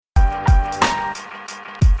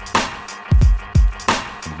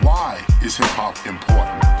is hip-hop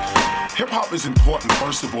important? Hip-hop is important,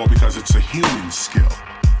 first of all, because it's a human skill.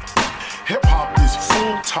 Hip-hop is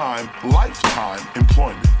full-time, lifetime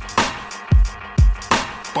employment,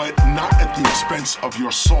 but not at the expense of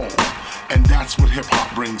your soul. And that's what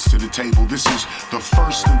hip-hop brings to the table. This is the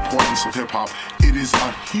first importance of hip-hop. It is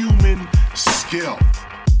a human skill.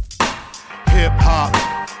 Hip-hop.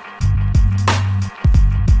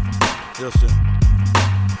 Listen.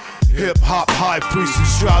 Hip-hop high priests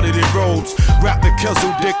enshrouded in robes. Rap the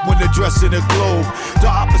Kessel Dick when they're dressed in a globe. The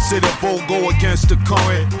opposite of old, go against the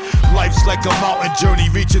current. Life's like a mountain journey,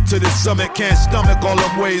 reaching to the summit. Can't stomach all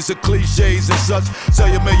them ways of cliches and such. Sell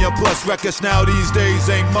your million plus records now these days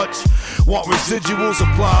ain't much. Want residuals,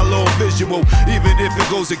 apply a little visual. Even if it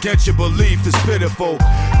goes against your belief, it's pitiful.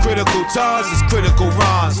 Critical times is critical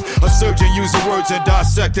rhymes. A surgeon using words and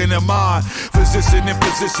dissecting the mind. Physician in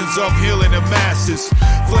positions of healing the masses.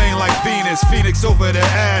 Flame like Venus, Phoenix over the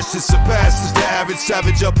ashes. Surpasses the average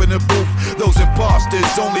savage up in the booth. Those imposters,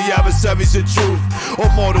 only adversaries of truth.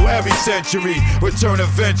 Immortal every century, return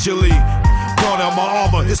eventually. Gone on my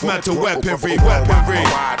armor, it's mental weaponry.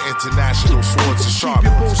 Wide international swords are sharp.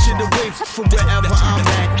 Keep your bullshit away from wherever I'm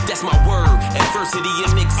at. That's my word, adversity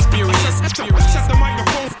and experience. Set the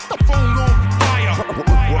microphone on fire.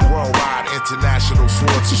 Worldwide international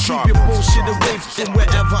swords are sharp. Keep your bullshit away from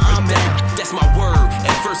wherever I'm at. That's my word,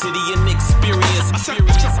 adversity and experience. Set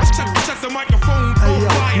the microphone on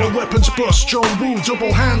fire. My weapons bust, John Woo,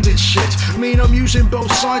 double-handed shit. Mean I'm using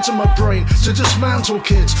both sides of my brain to dismantle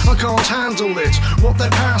kids. I can't handle it, what they're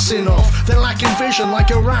passing off. They're lacking vision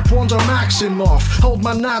like a rap wonder Maximoff. Hold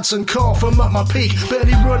my nads and cough, I'm at my peak.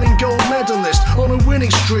 Barely running gold medalist on a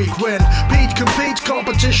winning streak. When Pete compete,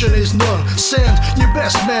 competition is none. Send your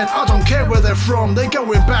best men, I don't care where they're from. They're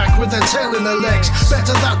going back with their tail in their legs.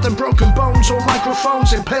 Better that than broken bones or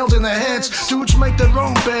microphones impaled in their heads. Dudes make their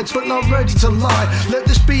own beds but not ready to lie. Let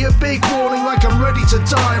this be a big warning like I'm ready to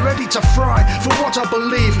die. Ready to fry for what I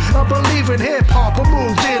believe. I believe in hip-hop, I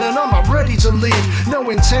moved in and I'm not ready to leave. No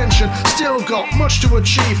intention, still got much to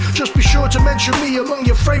achieve. Just be sure to mention me among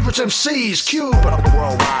your favorite MCs. Cuba.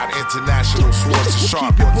 Worldwide international swords are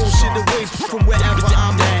sharp. Keep your bullshit away from wherever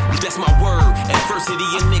I'm at. That's my word, adversity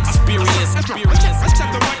and experience. Set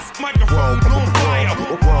the microphone on fire.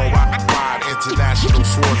 Worldwide international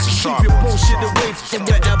swords are sharp. Keep your bullshit away from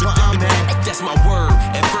wherever I'm at. That's my word,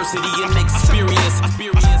 adversity and experience.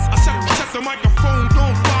 Set the microphone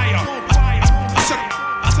on fire.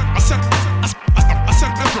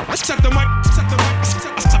 Set the microphone on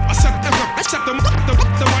fire. Set the microphone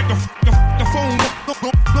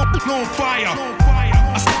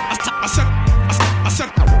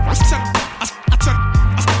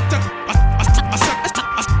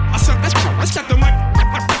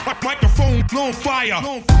on fire.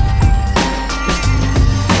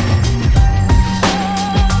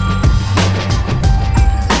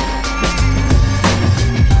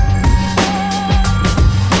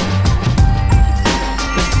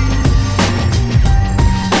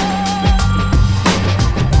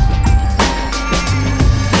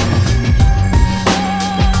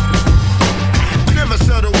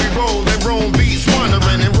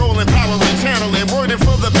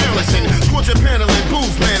 Paneling,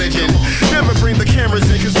 booth managing. Never bring the cameras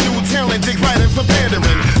in, cause new talent dig right in for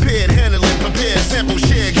pandering. Paired handling, prepared sample,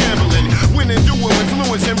 share gambling. Winning, dual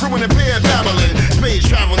influence, and ruining paired babbling. Space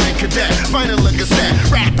traveling, cadet, final a cassette.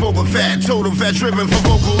 Rap over fat, total vet driven for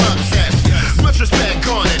vocal upsets. Much respect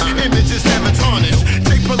garnet, images never tarnished.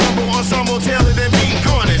 Take Palumbo ensemble, tailored and beat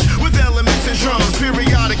garnished. With elements and drums,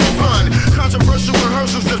 periodic and fun. Controversial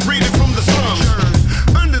rehearsals just reading from the slums.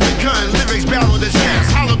 Under the gun, lyrics battle the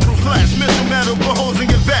chest. Hollow through flesh, mental metal, put holes in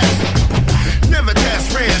your vest. Never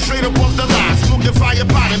test ran, straight up off the line. Smoking fire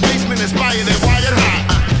pot in basement, inspired and wired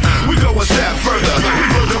hot. We go a step further, we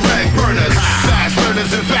go direct burners. Fast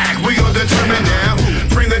learners, in fact, we are determined now.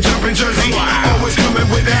 Bring the jumping jersey, always coming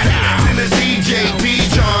with that. Tennessee, JP,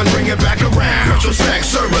 John, bring it back around. Retrospect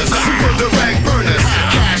servers, we go direct burners.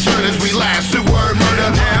 Cash earners, we last to word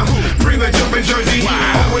murder now. Bring the jumping jersey,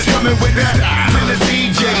 always coming with that.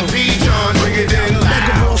 Tennessee, JP, John, bring it in loud.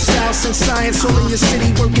 South and science all in your city,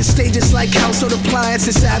 working stages like household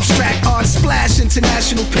appliances. Abstract art splash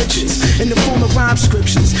international pictures in the form of rhyme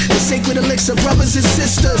scriptures. The sacred elixir, brothers and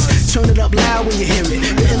sisters. Turn it up loud when you hear it.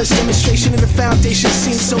 The illest demonstration of the foundation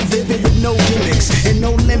seems so vivid with no gimmicks and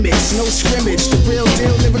no limits, no scrimmage. The real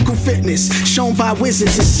deal, lyrical fitness shown by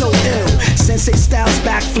wizards is so ill. Sensei styles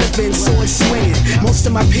back flipping, sword swinging. Most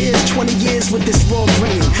of my peers 20 years with this raw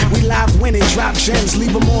bringing. We live winning, drop gems,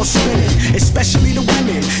 leave them all spinning. Especially the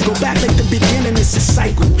women. Go back like the beginning, it's a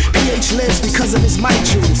cycle. PH lives because because of his mic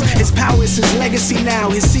jewels. His power is his legacy now,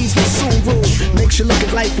 his seeds will soon rule. Makes you look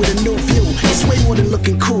at life with a new view. It's way more than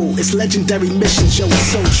looking cool, it's legendary missions, yo,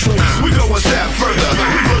 it's so true. We go a step further,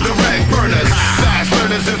 we will direct burners. Fast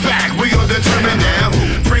learners, in fact, we are determined now.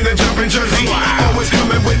 Bring the jumping jersey, always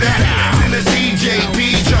coming with that. Tennessee,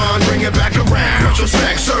 JP, John, bring it back around.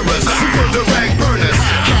 Retrospect servers, we will direct burners.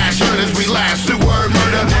 Cash earners, we last the word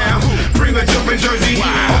murder now. Bring the jumping jersey,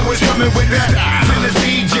 always coming with that.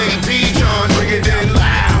 Tennessee, JP, John, bring it in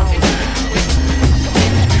loud.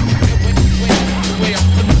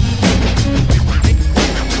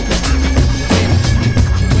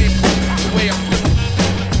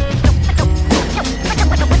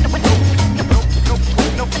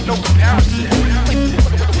 No comparison.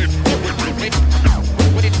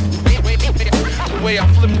 The way I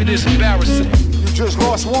flip it is embarrassing. You just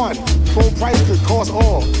lost one. Full price could cost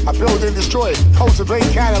all. I build and destroy it. Cultivate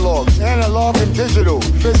catalogs. Analog and digital.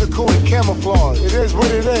 Physical and camouflage. It is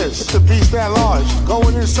what it is. It's the beast that large.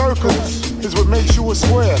 Going in circles is what makes you a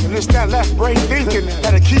square. And it's that left brain thinking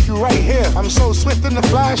that'll keep you right here. I'm so swift in the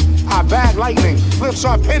flash, I bag lightning. Flips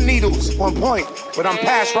are pin needles. On point, but I'm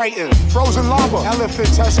past writing. Frozen lava.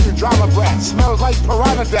 Elephant tusking drama brat. Smells like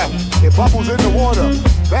piranha death. It bubbles in the water.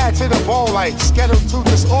 Bad to the bone like scheduled to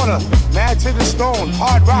disorder. Mad to the stone.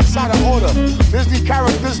 Hard rocks out of order. Disney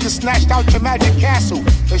characters get snatched out your magic castle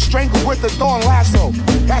and strangled with the thorn lasso.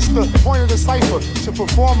 That's the point of the cipher, to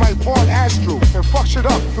perform like porn astral and fuck shit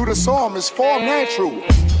up through the psalm is form natural.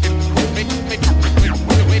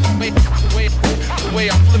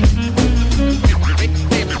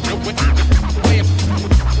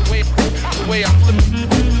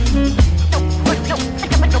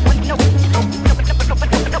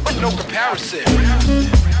 No comparison.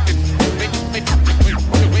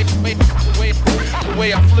 The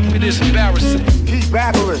way I flip it is embarrassing. Keep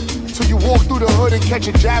babbling till you walk through the hood and catch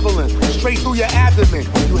a javelin straight through your abdomen.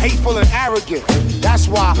 You hateful and arrogant. That's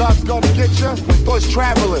why love's gonna get you when thoughts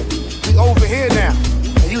traveling. We over here now,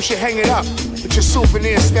 and you should hang it up with your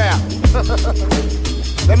souvenir style.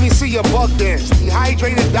 Let me see your bug dance.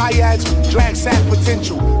 Dehydrated dyads, drag sack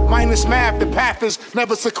potential. Minus math, the path is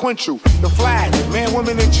never sequential. The flag, man,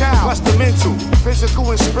 woman, and child, plus the mental,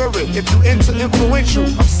 physical and spirit. If you into influential,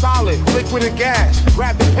 I'm solid, liquid and gas.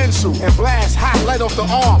 Grab the pencil and blast hot lead off the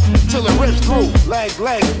arm till it rips through. Leg,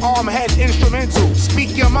 arm, head, instrumental.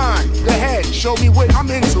 Speak your mind, go ahead, show me what I'm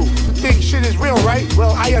into. You think shit is real, right?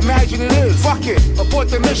 Well, I imagine it is. Fuck it, abort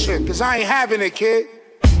the mission, cause I ain't having it, kid.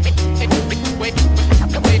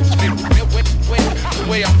 The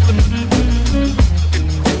way I flip it.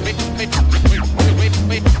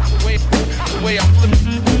 The way I flip it.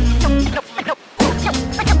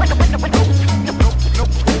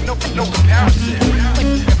 No comparison.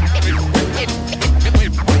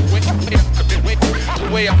 The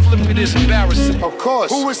way I flip it is embarrassing. Of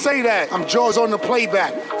course. Who would say that? I'm Jaws on the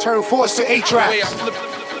playback. Turn force to 8-track.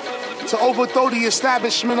 To overthrow the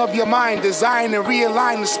establishment of your mind, design and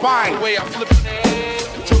realign the spine. The way I flip it.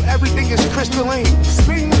 Till everything is crystalline.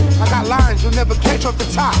 Spin. I got lines you'll never catch off the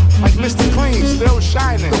top. Like Mr. Clean, still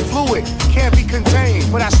shining. The fluid can't be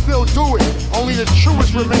contained, but I still do it. Only the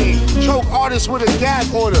truest remain. Choke artists with a gag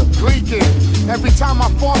order, leaking. Every time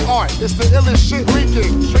I form art, it's the illest shit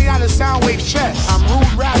leaking. Straight out of Soundwave's chest. I'm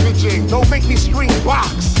rude ravaging. Don't make me scream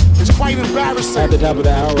box. It's quite embarrassing. At the top of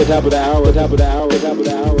the hour, top of the hour, top of the hour, top of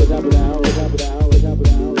the hour, top of the hour, top of the hour, top of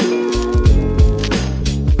the hour.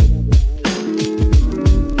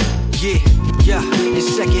 Yeah, in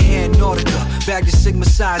secondhand Nautica, back to Sigma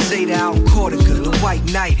size Zeta out in Cortica, the White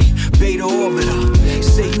Knight, Beta Orbiter.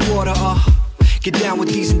 Say you oughta get down with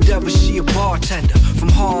these endeavors. She a bartender from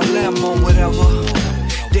Harlem or whatever.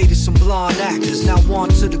 Dated some blonde actors, now on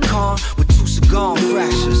to the con with 2 cigar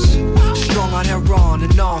fractures. Strong on heroin, a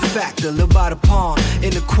non-factor, live by the pond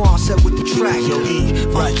in the Quan set with the tractor. Yo, he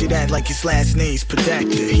roger that like his last name's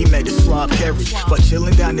Predactor. He made a slob carry while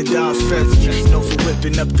chilling down the Dobbs Ferry. Known for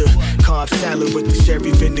whipping up the Cobb salad with the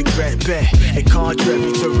sherry vinaigrette bet. And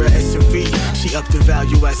contrary to her SUV, she upped the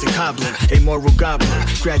value as a cobbler, a moral gobbler.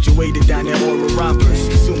 Graduated down at Oral Roberts,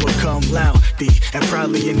 summa cum laude, and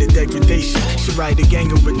probably in the degradation. She ride a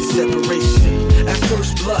ganger with the separation. At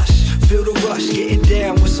first blush, feel the rush, getting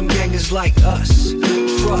down with some gangers like us.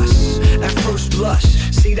 Trust, at first blush,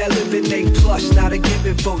 see that living ain't plush, not a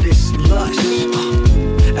given for this lush.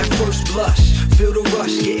 At first blush, feel the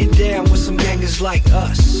rush, getting down with some gangers like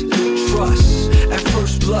us. Trust, at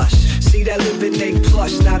first blush, see that living ain't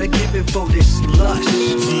plush, not a given for this lush.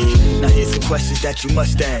 Now here's some questions that you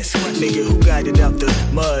must ask. Nigga, who got it out the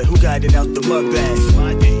mud? Who got it out the mud bath?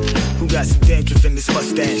 Who got some dandruff in this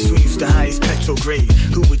mustache? Who used the highest petrograde?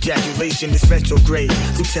 Who ejaculation is retrograde?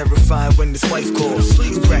 Who terrified when his wife calls?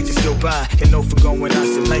 Who practice your buy and know for going out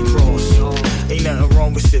some night crawls? Ain't nothing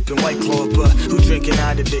wrong with sipping White Claw, but who drinking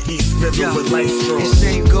out of the East River with life straws? The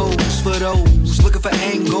same goes for those looking for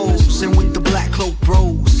angles, and with the black cloak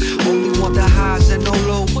bros, only want the highs and no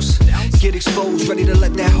lows. Get exposed, ready to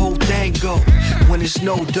let that whole thing go. When it's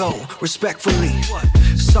no dough, respectfully,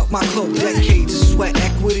 suck my cloak, decades of sweat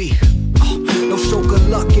equity. No stroke of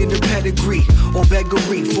luck in the pedigree or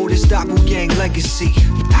beggary for this doppelgang legacy.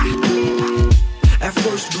 At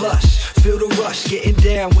first blush, feel the rush, getting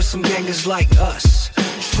down with some gangers like us.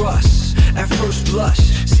 Trust, at first blush,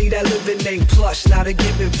 see that living ain't plush, not a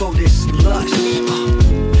given for this lush.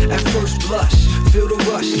 At first blush, feel the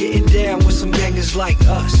rush, getting down with some gangers like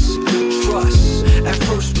us. Trust, at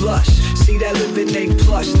first blush, see that living ain't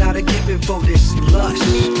plush, not a given for this lush.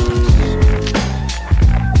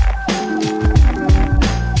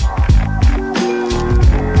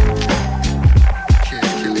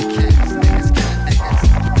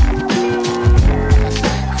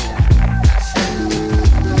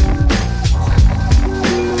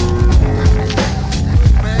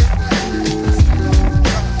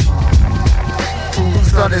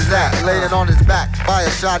 Is that laying on his back by a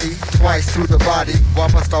shotty twice to the body? Why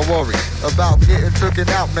must I worry about getting taken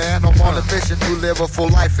out, man? I'm on a mission to live a full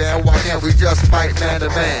life, and why can't we just fight man to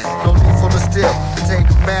man? No need for the still to take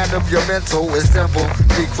command of your mental. It's simple,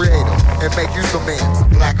 be creative and make use of means.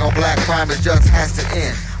 Black on black crime, it just has to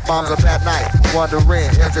end. Moms up at night, wondering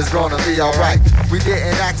if it's gonna be alright. We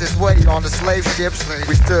didn't act this way on the slave ships,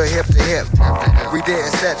 we stood hip to hip. We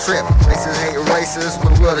didn't set trip, races hate races,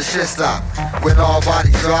 when will the shit stop? When all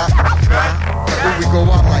bodies drop, do we go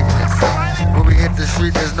out like this? When we hit the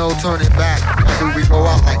street, there's no turning back. Why do we go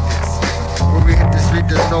out like this? When we hit the street,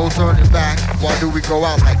 there's no turning back. Why do we go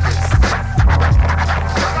out like this?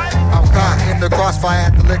 I'm caught in the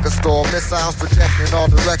crossfire at the liquor store. Missiles projecting in all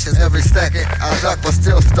directions every second. I duck but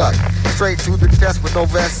still stuck. Straight to the chest with no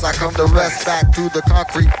vest. I come to rest back to the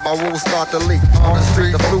concrete. My wounds start to leak. On the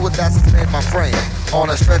street, the fluid that sustains my frame. On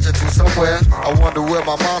a stretcher to somewhere. I wonder will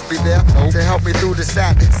my moms be there to help me through the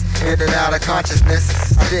sadness. In and out of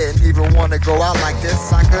consciousness. I didn't even want to go out like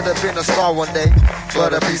this. I could have been a star one day,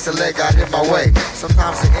 but a piece of leg got in my way.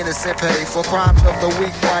 Sometimes the innocent pay for crimes of the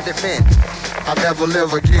weak-minded men. I'll never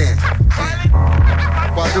live again.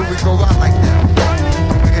 Why do we go out like this?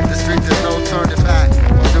 When we hit the street, there's no turning back.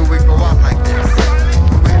 Why do we go out like this?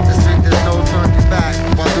 When we hit the street, there's no turning back.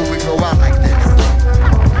 Why do we go out like this?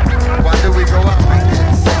 Why do we go out like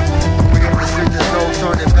this? When we hit the street, there's no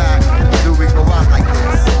turning back. Why do we go out like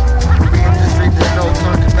this? When we hit the street, there's no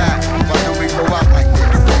turning back. Why do we go out like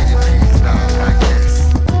this? Peace out like this.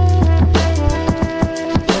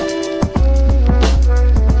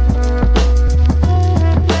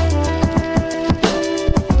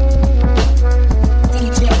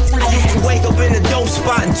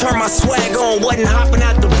 Spot and turn my swag on, wasn't hopping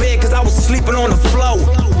out the bed cause I was sleeping on the floor.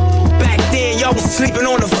 Back then y'all was sleeping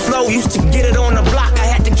on the floor, used to get it on the block, I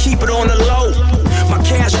had to keep it on the low. My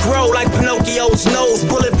cash grow like Pinocchio's nose,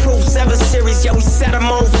 bulletproof 7 Series, yeah we set them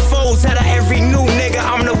on foes. Out of every new nigga,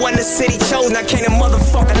 I'm the one the city chose. Now can't a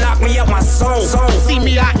motherfucker knock me out my zone. See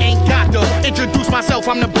me, I ain't got to introduce myself,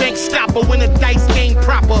 I'm the bank stopper. When the dice game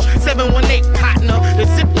proper, 718 partner. The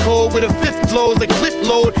zip code with a 5th floor, the clip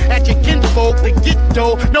load at your kinfolk. They get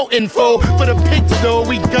dough, no info for the pigs though.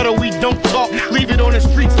 We gutter, we don't talk. Leave it on the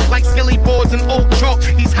streets like skelly boards and old chalk.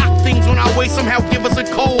 These hot things on our way somehow give us a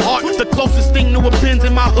cold heart. The closest thing to a Benz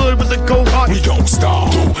in my hood was a go-kart. We don't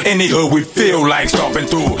stop. Any hood we feel like stomping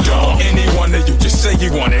through. Anyone that you just say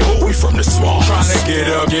you want it. We from the swamp. Trying to get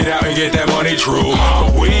up, get out, and get that money true.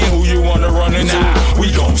 But we ain't who you wanna run into.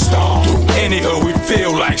 We gon' stomp. Any hood we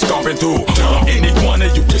feel like stomping through. Anyone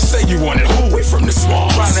that you just say you want it. We from the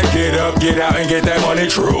swamp. Trying to get up, get out, and get that money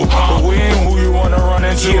true. But we ain't who you wanna run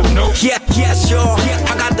into. No. Yes, y'all.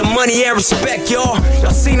 I got the money and respect, y'all.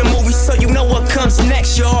 Y'all seen the movie, so you know what comes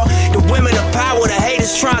next, y'all. The women of power, the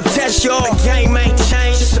haters trying to test y'all. The game ain't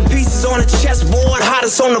changed, just the pieces on the chessboard.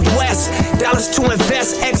 Hottest on the west, dollars to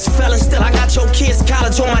invest. Ex-felon, still I got your kids'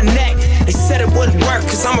 college on my neck. They said it wouldn't work,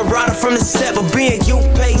 cause I'm a rider from the set. But being you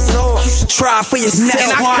pays off, you should try for yourself.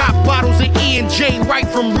 And I got bottles of E&J right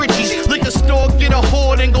from Richie's. Liquor store, get a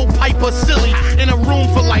whore and go pipe her silly. In a room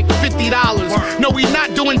for like $50. No, we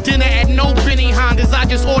not doing dinner at no Benny Hondas. I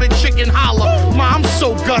just ordered chicken holla. Ma, I'm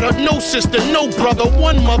so gutter, no sister, no brother.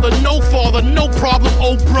 One mother, no father, no problem,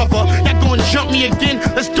 oh brother. Y'all gonna jump me again?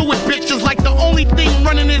 Let's do it, bitch. Just like the only thing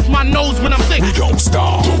running is my nose when I'm sick. We don't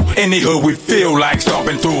stop. Any hood we feel like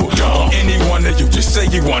stomping through. Anyone that you just say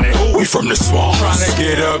you want it, we from the swamp. Tryna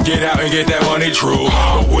get up, get out, and get that money true.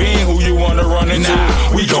 But we ain't who you wanna run into.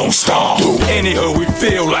 We gon' stomp through. Any hood we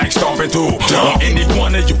feel like stomping through.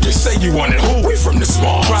 Anyone that you just say you want it, we from the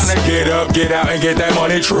swamp. Tryna get up, get out, and get that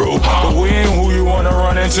money true. But we ain't who you wanna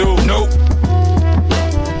run into. Nope.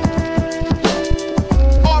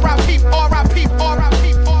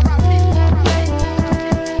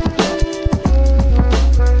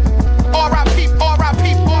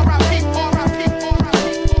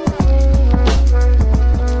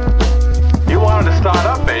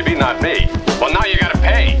 Not me. Well, now you gotta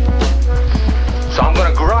pay. So I'm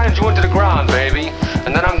gonna grind you into the ground, baby,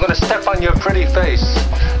 and then I'm gonna step on your pretty face.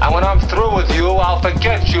 And when I'm through with you, I'll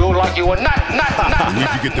forget you like you were not.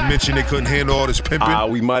 If you get the mention they couldn't handle all this pimping,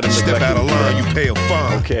 we might have step out of line, you pay a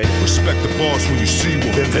fine. Okay. Respect the boss when you see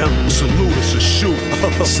one. Salute us a shoot.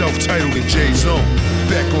 Self-titled in J-Zone.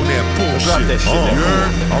 Back on that bullshit.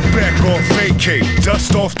 I'm back off vacate.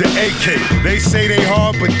 Dust off the AK. They say they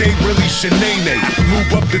hard, but they really shenane.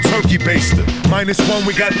 Move up the turkey baster. -1,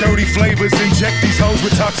 we got 30 flavors. Inject these hoes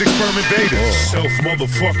with toxic sperm invaders.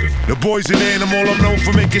 Self-motherfucker. The boy's an animal. I'm known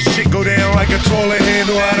for making shit go down like a toilet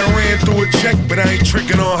handle. I done ran through a check, but I ain't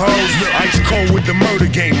tricking on hoes. Ice cold with the murder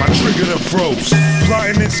game. I triggered them froze.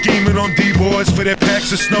 Plotting and scheming on D-boys for their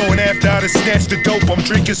packs of snow. And after I done snatched the dope, I'm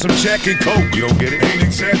drinking some Jack and Coke. You don't get it? Ain't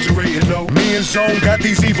exaggerating though. Me and Zone got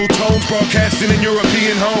these evil tones broadcasting in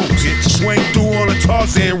European homes. Swing through on a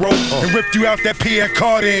Tarzan rope and rip you out that Pierre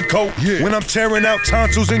Cardin coat. When I'm tearing out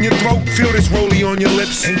tonsils in your throat, feel this rollie on your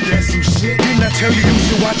lips. Ain't that some shit? Didn't I tell you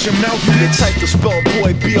should watch your mouth? You the type to spell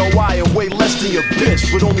boy B-O-I and way less than your bitch,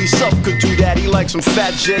 but only self could do that. He like some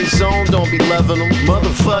fat J-Zone, don't be loving him.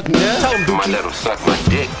 Motherfuck, nah. Tell him, Dookie. Let him suck my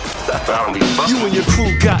dick. You and your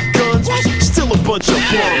crew got guns, still a bunch of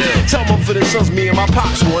bums. Tell them for the sons, me and my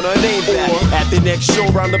pops want a name back. At the next show,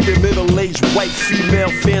 round up their middle-aged white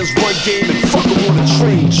female fans, run game and fuck them on a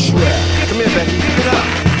train track. Come here, Becky, get up.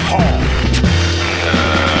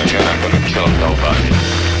 You're not gonna kill nobody.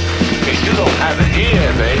 Cause you don't have it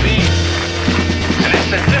here, baby. And that's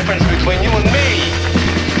the difference between you and me.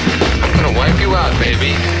 I'm gonna wipe you out,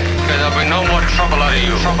 baby. There'll be no more trouble out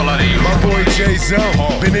of you. My boy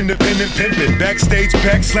J-Zone, been independent pimpin', backstage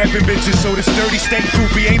back slapping bitches, so this 30-state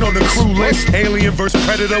groupie ain't on the crew list. Alien vs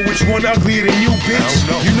Predator, which one uglier than you,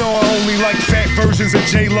 bitch? You know I only like fat versions of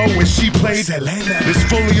J-Lo when she played Selena. This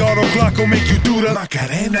fully auto Glock will make you do the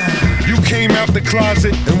Macarena. You came out the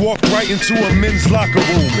closet and walked right into a men's locker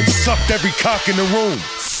room and sucked every cock in the room.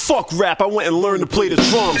 Fuck rap, I went and learned to play the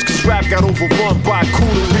drums, cause rap got overrun by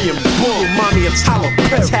coolery and boom. Mommy a Tyler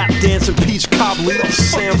Perry, tap dancing, peach cobbler,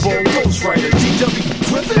 Sambo, Ghostwriter, D.W.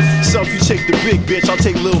 Griffin. So if you take the big bitch, I'll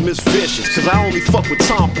take Little Miss Vicious, cause I only fuck with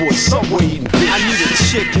tomboys, subway eating bitch. I need a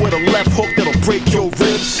chick with a left hook that'll break your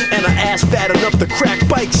ribs, and an ass fat enough to crack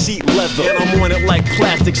bike seat leather. And I'm on it like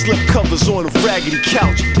plastic slip covers on a raggedy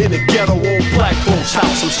couch in a ghetto old black folks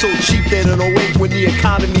house. I'm so cheap that in 08 when the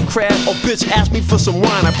economy crashed, a bitch asked me for some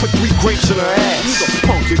wine, I put 3 grapes in her ass. You's a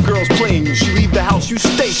punk, your girl's playing you. She leave the house, you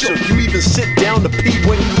stay shook. You even sit down to pee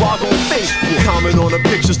when you log on Facebook. Comment on her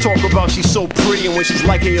pictures, talk about she's so pretty, and when she's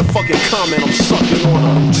liking your fucking comment, I'm sucking on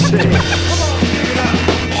her tits.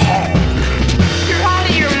 You're out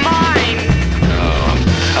of your mind. Oh, I'm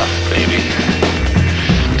tough, baby.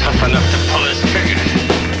 Tough enough to pull this trigger.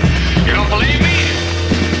 You don't believe me?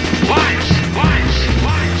 Watch.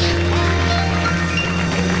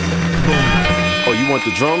 Oh, you want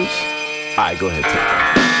the drums? Alright, go ahead, take it.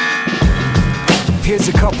 Here's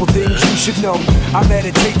a couple things you should know. I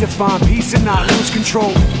meditate to find peace and not lose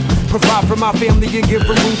control. Provide for my family and give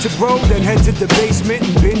them room to grow. Then head to the basement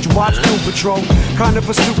and binge watch Doom Patrol. Kind of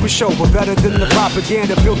a stupid show, but better than the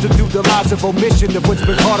propaganda filtered through the lies of omission of what's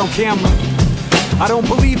been caught on camera. I don't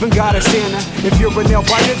believe in God or Santa. If you're a nail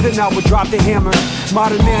biter, then I would drop the hammer.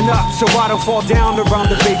 Modern man up, so I don't fall down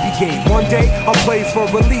around the baby gate. One day, I'll play for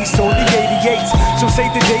release on the 88s. So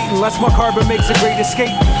save the date unless my carbon makes a great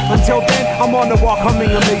escape. Until then, I'm on the walk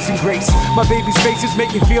humming Amazing Grace. My baby's faces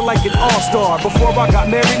make me feel like an all-star. Before I got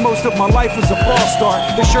married, most of my life was a false start.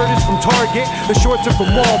 The shirt is from Target, the shorts are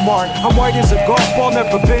from Walmart. I'm white as a golf ball,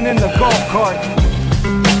 never been in a golf cart.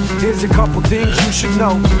 Here's a couple things you should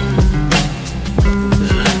know.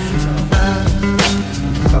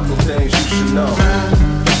 Couple things you should know.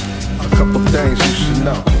 A couple things you should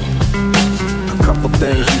know. A couple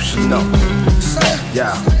things you should know.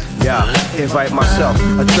 Yeah, invite myself.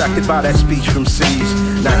 Attracted by that speech from C's.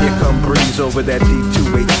 Now here come Breeze over that deep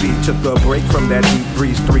 2HB. Took a break from that deep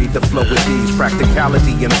breeze 3 to flow with these.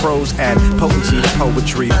 Practicality and prose add potency to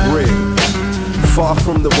poetry. Real. Far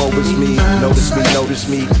from the woe is me, notice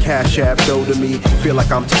me, cash app, though to me. Feel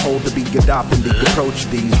like I'm too old to be adopting the approach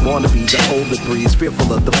these. Wanna be the older breeze,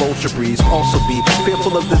 fearful of the vulture breeze. Also be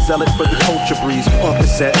fearful of the zealot for the culture breeze. On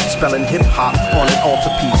cassette, spelling hip hop on an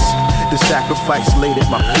altarpiece. The sacrifice laid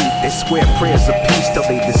at my feet. They swear prayers of peace till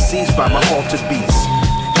they deceased by my altered beats.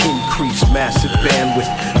 Increase massive bandwidth,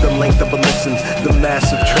 the length of a listen, the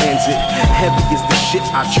massive transit. Heavy is the shit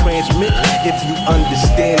I transmit. If you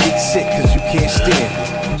understand it, sit, cause you can't stand.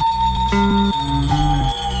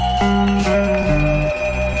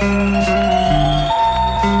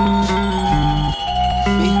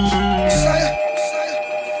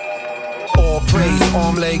 All praise,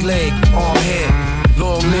 arm, leg, arm, head.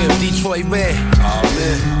 Long live Detroit Red.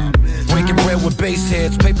 Amen. Breaking bread with bass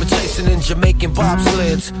heads, paper chasing in Jamaican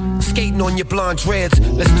bobsleds. Skating on your blonde dreads.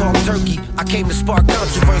 Let's talk turkey. I came to spark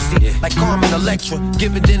controversy. Like Carmen Electra,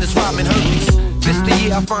 giving Dennis Rodman herpes. This the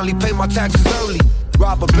year I finally pay my taxes early.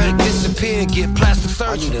 Rob a bank, disappear and get plastic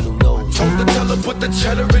surgery. Told the teller put the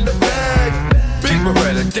cheddar in the bag. Big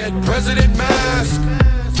Beretta, dead president mask.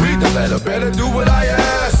 Read the letter, better do what I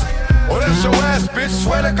ask. Oh, that's your ass, bitch,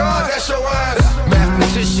 swear to God, that's your ass.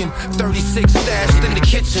 Mathematician, 36 stashed in the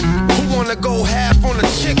kitchen. Who wanna go half on a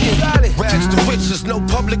chicken? Rags to riches, no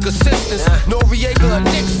public assistance. Noriega or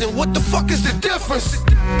Nixon, what the fuck is the difference?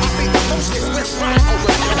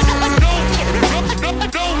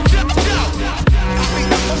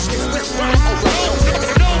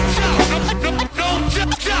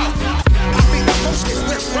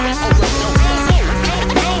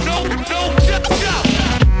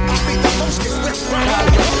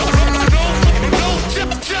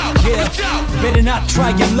 Yeah, better not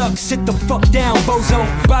try your luck, sit the fuck down, bozo.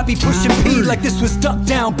 Bobby pushing P like this was Duck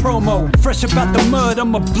Down promo. Fresh about the mud,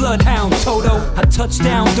 I'm a bloodhound, Toto. I touch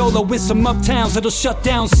down Dolo with some uptowns that'll shut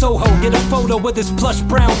down Soho. Get a photo with this plush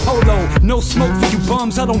brown polo. No smoke for you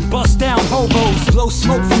bums, I don't bust down hobos. Blow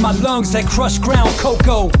smoke from my lungs that crush ground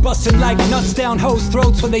cocoa. Bustin' like nuts down hoes'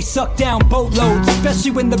 throats when they suck down boatloads.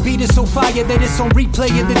 Especially when the beat is so fire that it's on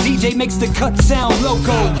replay and the DJ makes the cut sound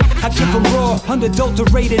loco. I give them raw,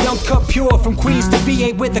 unadulterated, uncut pure. From Queens to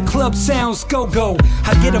VA where the club sounds go-go.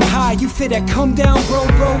 I get them high, you feel that come down, bro?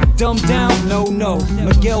 Dumb down, no.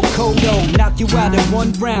 Miguel Cotto, knock you out in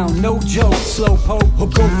one round, no joke. Slowpoke, or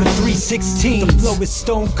go for 316. The flow is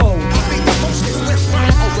stone cold.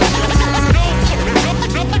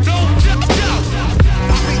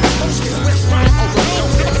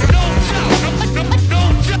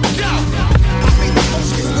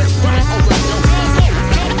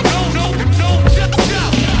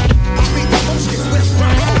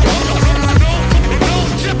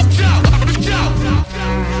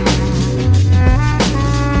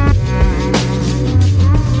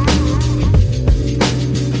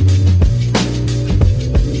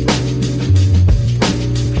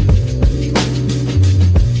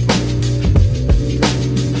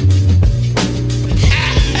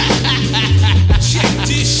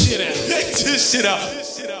 Shit up.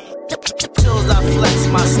 Chills, I flex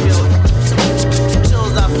my skill.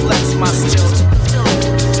 Chills, I flex my skill.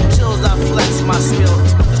 Chills, I flex my skill.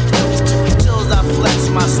 Chills, I flex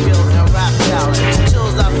my skill and rap talent.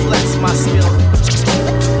 Chills, I flex my skill.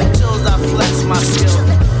 Chills, I flex my skill.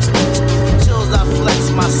 Chills, I flex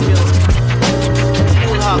my skill.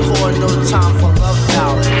 Full hardcore, no time for love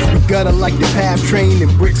talent. We gutter like the PAV train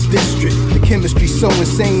in Bricks District. The chemistry so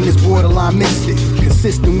insane it's borderline mystic.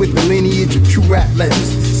 Consistent with the lineage of true rap legends.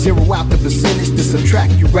 Zero out the percentage to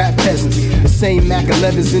subtract you rap peasants. The same Mac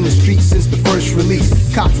 11s in the streets since the first release.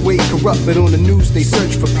 Cops way corrupt, but on the news they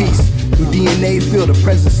search for peace. Through DNA, feel the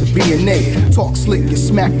presence of BNA. Talk slick, get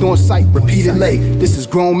smacked on sight repeatedly. This is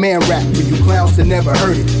grown man rap for you clowns that never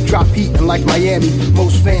heard it. Drop heat and like Miami,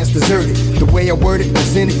 most fans desert it. The way I word it,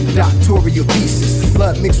 presented, doctoral thesis.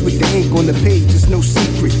 Blood mixed with the ink on the page, it's no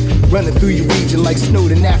secret. Running through your region like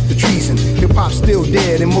Snowden after treason. Hip-hop's still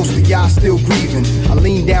dead and most of y'all still grieving. I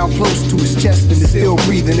lean down close to his chest and it's still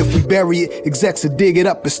breathing. If we bury it, execs will dig it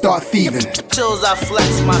up and start thieving. Chills, I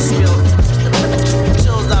flex my skill.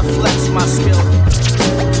 Chills, I flex my skill.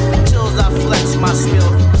 Chills, I flex my skill.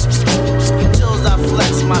 Chills, I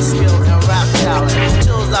flex my skill and rap talent.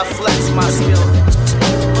 Chills, I flex my skill.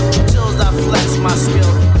 Chills, I flex my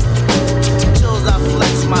skill. Chills, I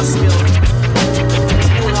flex my skill.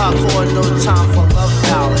 Full hardcore, no time for love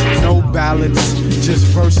talent. No ballads, just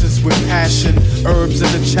verses with passion. Herbs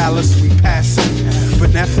in the chalice we passing.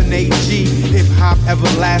 But F and AG, hip hop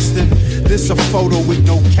everlasting. This a photo with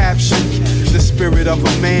no caption. The spirit of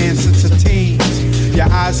a man since a teen. Your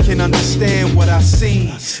eyes can understand what I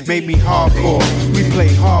see. Made me hardcore, we play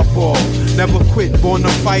hardball. Never quit, born to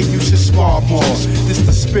fight, you should spar more. This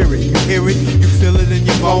the spirit, you hear it, you feel it in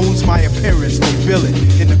your bones. My appearance, they feel it.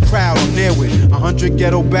 In the crowd, I'm there with 100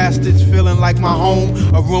 ghetto bastards, feeling like my home.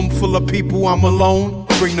 A room full of people, I'm alone.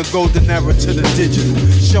 Bring the golden era to the digital.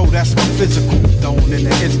 Show that's my physical. Thrown in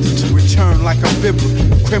the institute. Return like I'm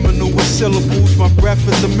biblical. Criminal with syllables. My breath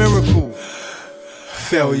is a miracle.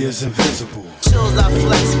 Failure's invisible. Chills, I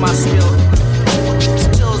flex my skill.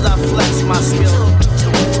 Chills, I flex my skill.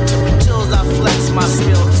 Chills, I flex my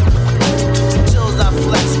skill. Chills, I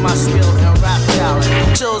flex my skill. And rap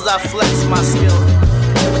ballad. Chills, I flex my skill.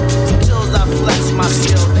 Chills, I flex my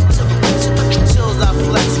skill. Chills, I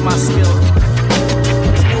flex my skill.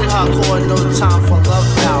 Hardcore, no time for love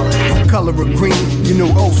ballad. Color of green, you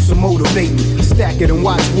know, oh, so motivating. Stack it and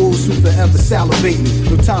watch wolves who forever salivating.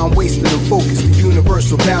 No time wasting, no focus, the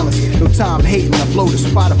universal balance. No time hating, I blow the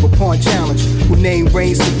spot up upon challenge. Who name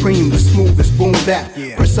reigns supreme, the smoothest boom back.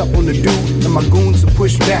 Press up on the dude, and my goons are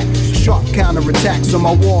pushed back. Sharp counterattacks on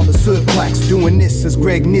my wall, the hood plaques. Doing this as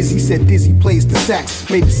Greg Nizzy said Dizzy plays the sax.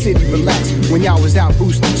 Made the city relax when y'all was out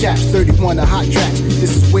boosting chaps. 31 of hot tracks,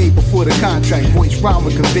 this is way before the contract. Voice rhyme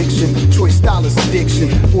with conviction, choice style is addiction.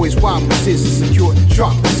 Boys wild precision, secure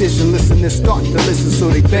drop position. Listeners start to listen so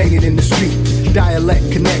they bang it in the street.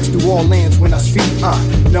 Dialect connects to all lands when I speak.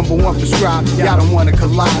 Number one prescribed, y'all don't wanna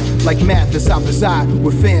collide. Like Mathis, I reside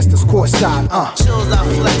with fans that's courtside. Chills, I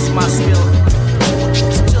flex my skill.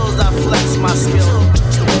 Chills, I flex my skill.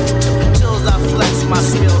 Chills, I flex my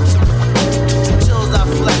skill. Chills, I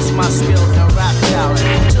flex my skill. And rap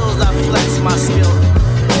ballad. Chills, I flex my skill.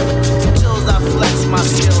 Chills, I flex my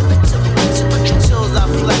skill. Chills, I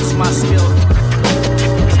flex my skill.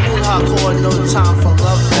 Smooth hardcore, no time for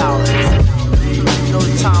love ballads. No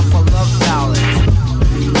time for love ballads.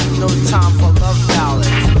 No time for love ballads.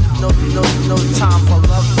 No time for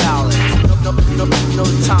love ballads. No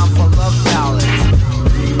time for love ballads.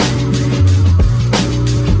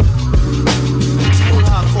 Smooth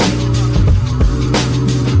hardcore.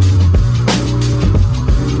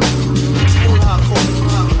 Smooth hardcore.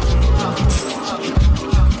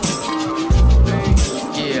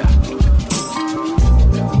 Yeah.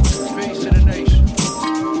 Peace to the nation.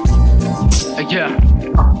 Yeah.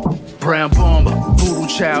 Brown bomber, voodoo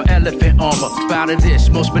child, elephant armor. Bout of this,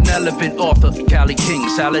 most benevolent author. Cali King,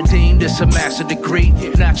 Saladin, this a master degree.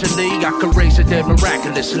 Naturally, I could raise it dead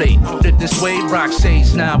miraculously. Live this way, rock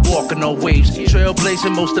sage, now I'm walking on waves.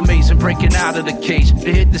 Trailblazing, most amazing, breaking out of the cage.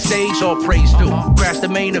 To hit the stage, all praise due. Crash the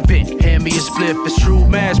main event, hand me a spliff. It's true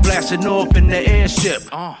mass blasting off in the airship.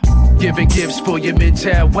 Giving gifts for your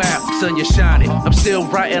midtown, wow, sun you're shining. I'm still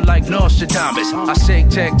writing like Nostradamus. I shake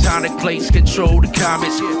tectonic plates, control the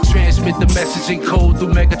comets. Transmit the message in code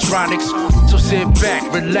through Megatronics. So sit back,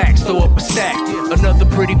 relax, throw up a stack. Another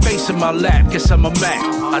pretty face in my lap, guess I'm a Mac.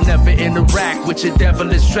 I never interact with your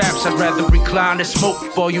devilish traps. I'd rather recline and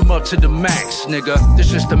smoke, volume up to the max, nigga. This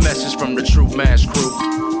just a message from the True Mass crew.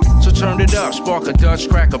 So turn it up, spark a Dutch,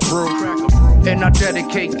 crack a brew. And I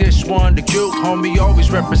dedicate this one to you, homie,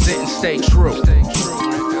 always representing stay true.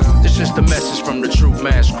 This just a message from the True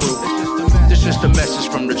Mass crew. This just a message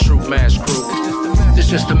from the True Mass crew. This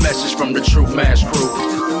just a message from the True Mass crew.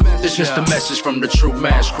 This just a message from the True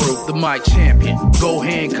Mass crew. The mic champion, go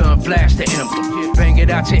handgun, flash the emblem. Bang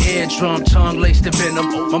it out your eardrum, tongue laced the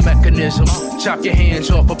venom. My mechanism, chop your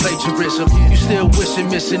hands off for plagiarism. You still wishing,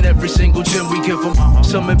 missing every single gem we give them.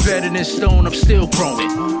 Some embedded in stone, I'm still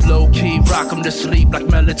growing. Low key, rock 'em to sleep like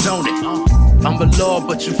melatonin. I'm a lord,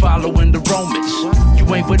 but you following the Romans. You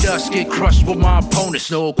ain't with us, get crushed with my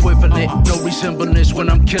opponents. No equivalent, no resemblance when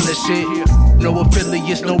I'm killing shit. No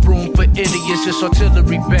affiliates, no room for idiots. Just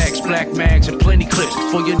artillery bags, black mags, and plenty clips.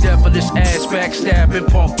 For your devilish ass, backstabbing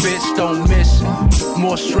punk bitch, don't miss.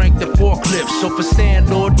 More strength than forklifts. So for stand,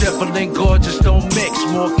 Lord, devil and God just don't mix.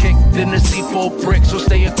 More kick than the C4 bricks, so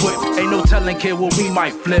stay equipped. Ain't no telling, kid, what we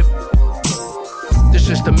might flip. This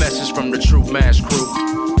just a message from the True Mass crew.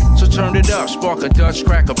 So turn it up, spark a Dutch,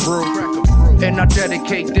 crack a brew. And I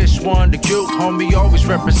dedicate this one to you, homie, always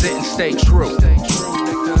representing stay true.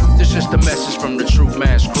 This just a message from the True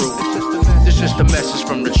Mass crew. This just a message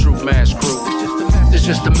from the True Mass crew. This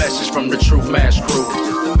just a message from the True Mass crew.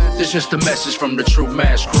 This just a message from the True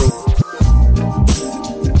Mass crew.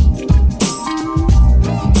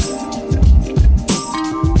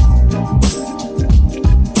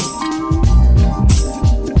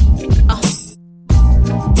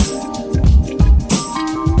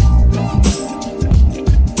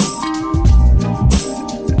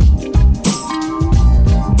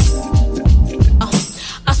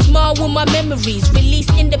 Dwell with my memories, release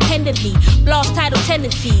independently. Blast title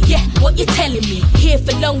tendency, yeah, what you telling me? Here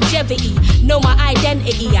for longevity, know my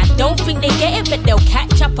identity. I don't think they get it, but they'll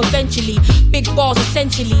catch up eventually. Big balls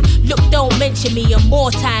essentially, look, don't mention me. And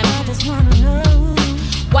more time, I just wanna know,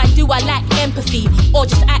 why do I lack empathy, or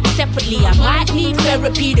just act separately? I might need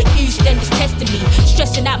therapy, the EastEnders testing me,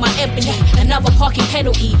 stressing out my ebony, another parking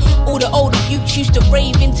penalty. All the older youths used to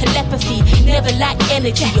rave in telepathy, never lack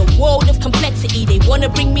energy, a world of complexity. They wanna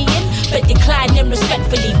bring me in, but decline them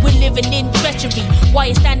respectfully. We're living in treachery, why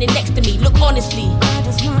you standing next to me? Look honestly, I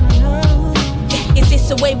just wanna know, is this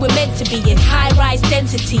the way we're meant to be? In high-rise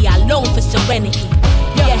density, I long for serenity.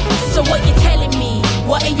 Yeah, so what you telling me?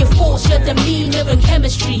 What are your thoughts, your demeanor and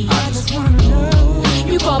chemistry? I just wanna know.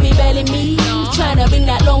 You can't be belling me, trying to bring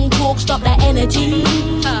that long talk, stop that energy.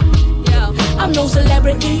 I'm no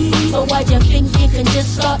celebrity, but why do you think you can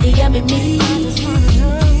just start DMing me?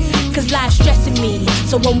 Cause life's stressing me,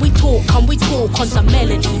 so when we talk, can we talk on some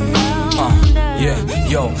melody? Yeah,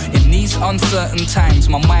 yo, in these uncertain times,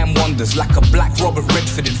 my mind wanders like a black Robert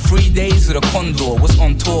Redford in 3 days with a condor, was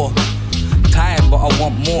on tour. Tired, but I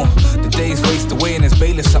want more. The days waste away and there's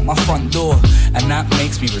bailiffs at my front door, and that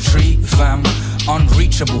makes me retreat, fam.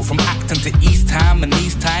 Unreachable from Acton to East Ham, and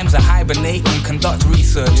these times I hibernate and conduct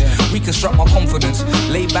research. Reconstruct my confidence,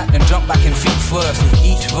 lay back and jump back in feet first with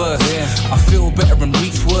each verse. I feel better and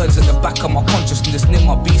reach words at the back of my consciousness, near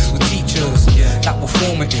my beefs with teachers that were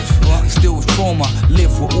formative. Still with trauma,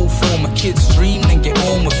 live with all former kids, dream and get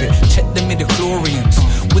on with it. Check the midichlorians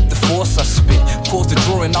with the force I spit, cause the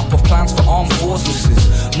drawing up of plans for armed forces.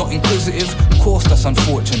 Not inquisitive, course that's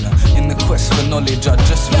unfortunate. In the quest for knowledge, I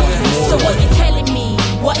just want more. So what you telling me?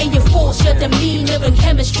 What are your thoughts, your demeanor and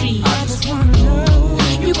chemistry? I just wanna know.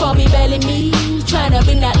 You can't be belling me, trying to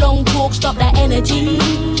bring that long talk, stop that energy.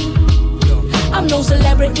 I'm no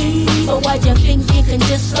celebrity, but why do you think you can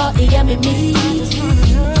just start DMing me?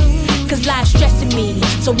 Cause life's stressing me,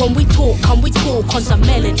 so when we talk, can we talk on some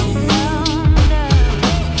melody?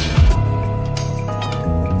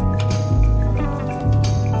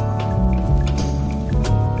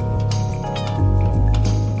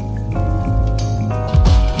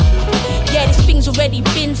 Already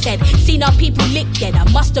been said, seen our people licked dead. I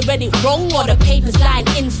must have read it wrong or the paper's lying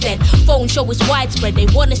instead. Phone show is widespread, they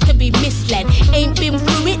want us to be misled. Ain't been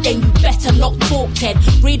through it, then you better not talk, Ted.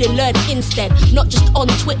 Read and learn instead, not just on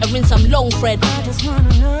Twitter in some long thread. I just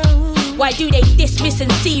wanna know, why do they dismiss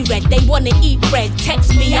and see red? They wanna eat bread,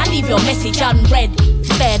 text me, I leave your message unread.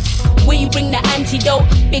 Fed, we bring the antidote,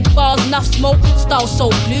 big bars, enough smoke, style so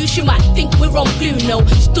blue, you might think we're on Blue Note.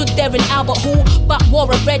 Stood there in Albert Hall, but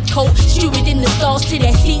wore a red coat, stewed in the stars to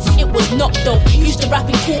their seats, it was not dope. Used to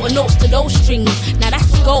rapping quarter notes to those strings, now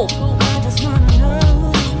that's scope.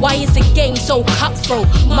 Why is the game so cutthroat?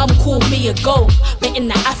 Mum called me a goat, but in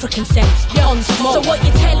the African sense, on smoke. So what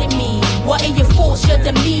you telling me? What are your thoughts, your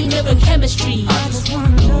demeanor and chemistry? I just wanna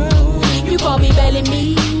know. You can't be belling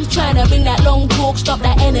me, trying to bring that long talk, stop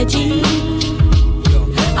that energy.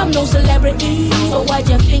 I'm no celebrity, but why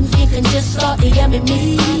do you think you can just start DMing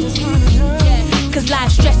me? Cause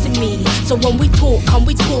life's stressing me, so when we talk, can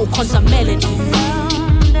we talk on some melody?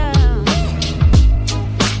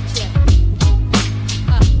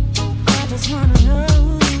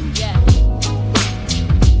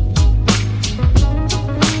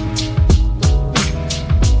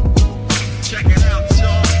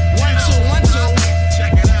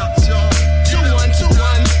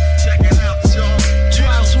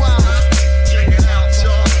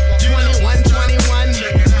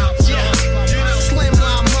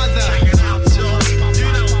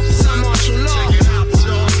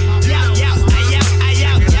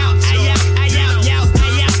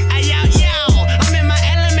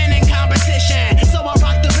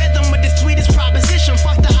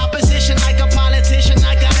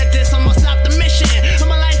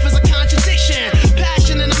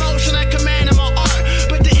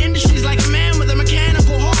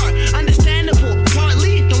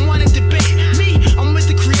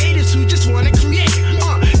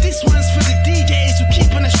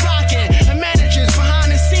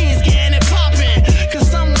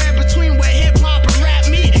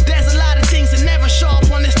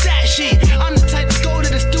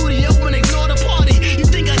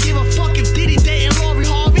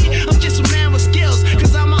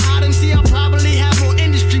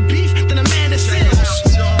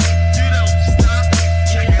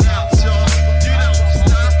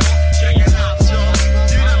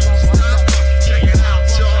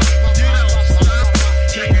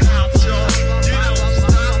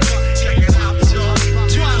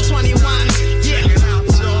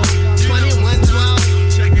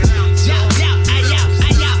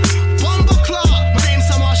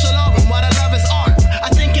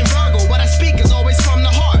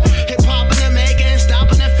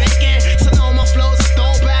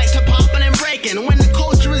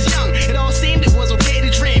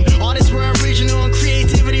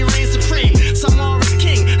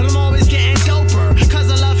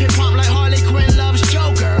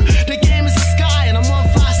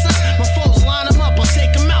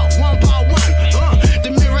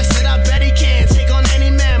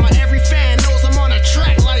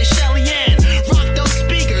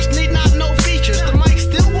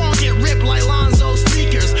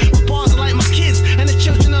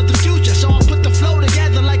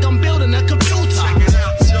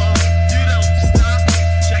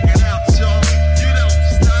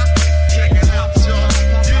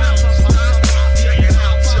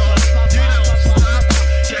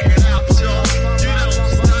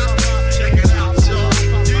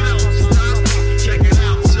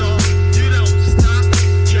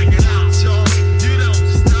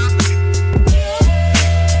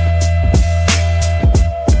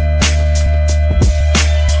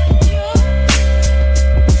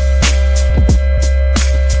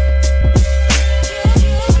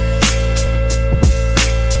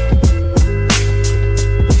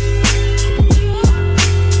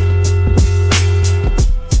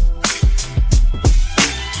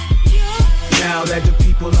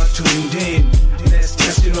 are tuned in, let's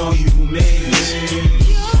test it on humans.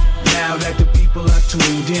 Now that the people are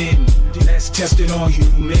tuned in, let's test it on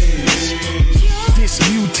humans. This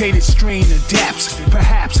mutated strain adapts,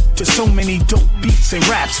 perhaps, to so many dope beats and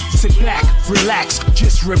raps. Sit back, relax,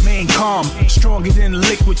 just remain calm. Stronger than the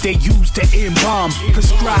liquid they use to embalm.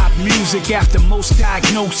 Prescribe music after most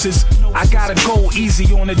diagnosis. I gotta go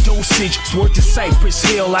easy on the dosage. Word to Cypress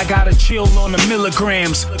Hill, I gotta chill on the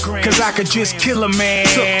milligrams. Cause I could just kill a man.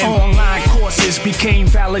 Took online courses, became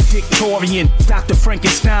valedictorian. Dr.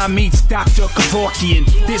 Frankenstein meets Dr. Kevorkian.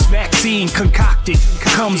 This vaccine concocted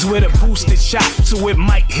comes with a boosted shot, so it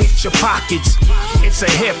might hit your pockets. It's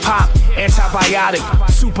a hip-hop antibiotic,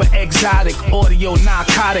 super exotic, audio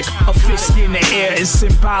narcotic. A fist in the air is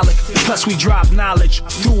symbolic. Plus we drop knowledge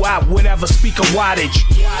throughout whatever speaker wattage.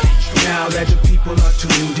 Now that the people are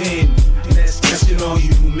tuned in, let's test it on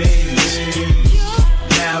humans.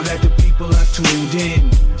 Now that the people are tuned in,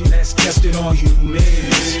 let's test it on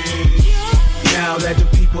humans. Now that the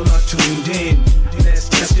people are tuned in, let's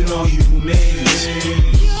test it on humans.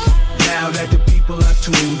 Now that the people are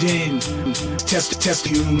tuned in, test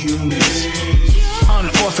humans.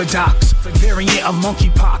 Unorthodox, variant of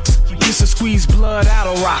monkeypox. Used to squeeze blood out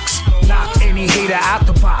of rocks, knock any hater out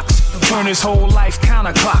the box. Turn his whole life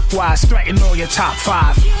counterclockwise, threaten all your top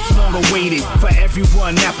 5. Long awaited for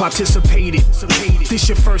everyone that participated. This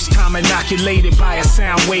your first time inoculated by a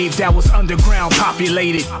sound wave that was underground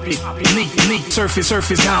populated. Leak,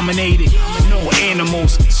 surface dominated. No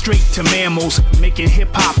animals, straight to mammals, making hip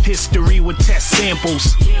hop history with test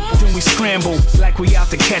samples. Then we scramble like we out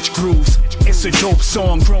to catch grooves. It's a dope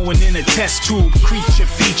song growing in a test tube. Creature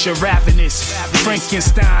feature ravenous,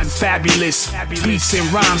 Frankenstein fabulous. Beats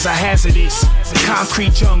and rhymes are hazardous.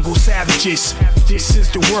 Concrete jungle savages. This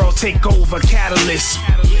is the world takeover catalyst.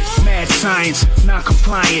 Mad science,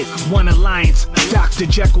 non-compliant. One alliance. Dr.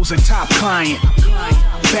 Jekyll's a top client.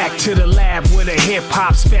 Back to the lab with a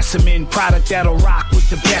hip-hop specimen. Product that'll rock with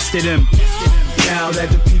the best of them. Now that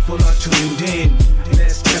the people are tuned in,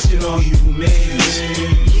 let's test it on humans.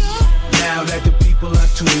 Now that the people are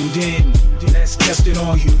tuned in, let's test it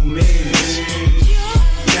on humans.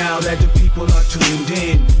 Now that the people are tuned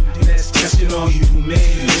in, let's test it on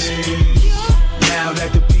humans. Now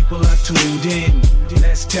that the people are tuned in,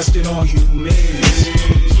 let's test it on humans.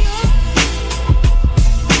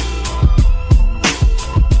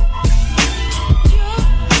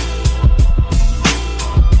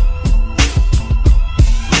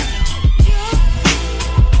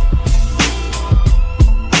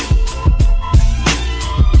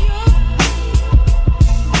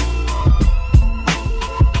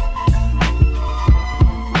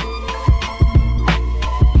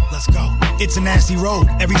 It's a nasty road,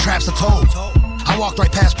 every trap's a toll. I walked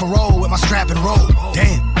right past parole with my strap and roll.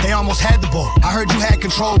 Damn, they almost had the bull. I heard you had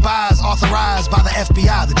controlled buys authorized by the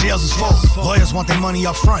FBI. The jails is full. Lawyers want their money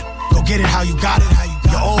up front. Go get it how you got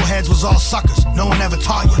it. Your old heads was all suckers. No one ever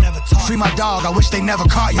taught you. Free my dog, I wish they never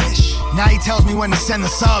caught you. Now he tells me when to send the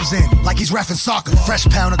subs in, like he's reffing soccer. Fresh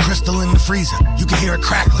pound of crystal in the freezer. You can hear it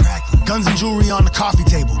crackling. Guns and jewelry on the coffee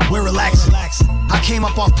table. We're relaxing. I came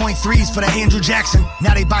up off .3s for the Andrew Jackson.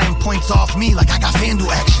 Now they buying points off me like I got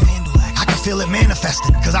FanDuel action. I can feel it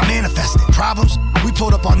manifesting, cause I manifested. Problems, we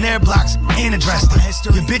pulled up on their blocks and addressed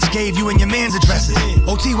it. Your bitch gave you and your man's addresses.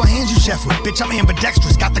 OT, what hands you chef with? Bitch, I'm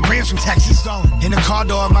ambidextrous, got the grams from Texas. In the car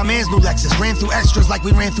door of my man's new Lexus. Ran through extras like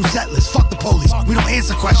we ran through set lists. Fuck the police, we don't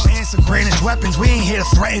answer questions. Brandish weapons, we ain't here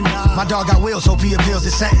to threaten. My dog got wheels, hope he appeals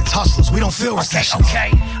his sentence. Hustlers, we don't feel recession.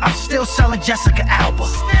 Okay, I'm still selling Jessica Alba.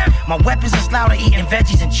 My weapons is louder, eating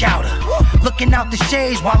veggies and chowder. Looking out the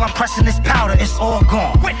shades while I'm pressing this powder, it's all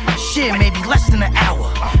gone. Shit, maybe less than an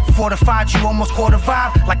hour. Fortified, you almost caught a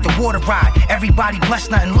vibe like the water ride. Everybody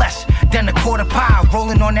blessed, nothing less than a quarter pile.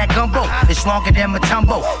 Rolling on that gumbo, it's longer than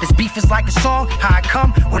Matumbo. This beef is like a song, how I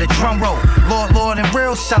come with a drum roll. Lord and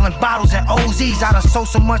real, selling bottles and OZs. I done sold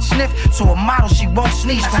so much sniff to a model she won't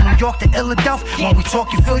sneeze. From New York to Philadelphia, when we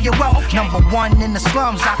talk you feel your wealth. #1 in the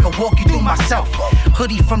slums, I can walk you through myself.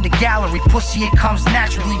 Hoodie from the gallery, pussy it comes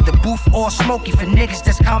naturally. The booth all smoky for niggas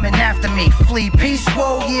that's coming after me. Flee peace,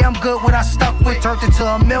 whoa, yeah I'm good what I stuck with. Turned into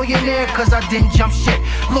a millionaire cause I didn't jump shit.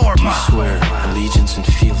 Lord, you swear allegiance and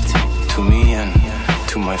fealty to me and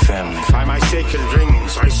to my family. By my sacred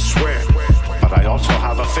rings, I swear. But I also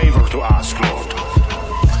have a favor to ask, Lord.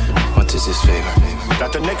 What is this favor?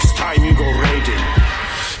 That the next time you go raiding,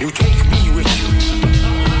 you take me with you.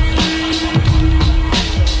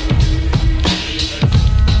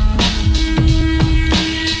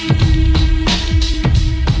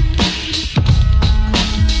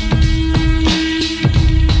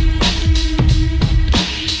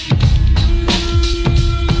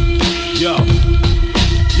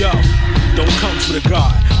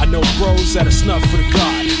 God. I know bros that are snuff for the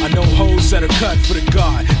God. I know hoes that are cut for the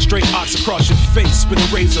God. Straight ox across your face, spin a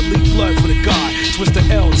razor, leak blood for the God. Twist the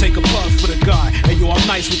L, take a puff for the God. Hey yo, I'm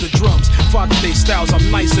nice with the drums. Father Day styles, I'm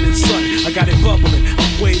nicer than sun. I got it bubbling,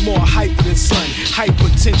 I'm way more hyper than sun.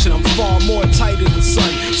 Hypertension, I'm far more tighter than sun.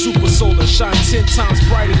 Super solar, shine 10 times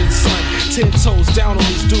brighter than sun. 10 toes down on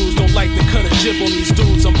these dudes, don't like to cut a jib on these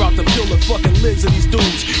dudes. I'm about to peel the fucking lids of these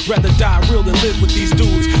dudes. Rather die real than live with these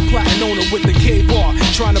dudes. Plotting on it with the K-bar,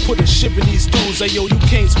 trying to put a shiv in these dudes. Hey yo, you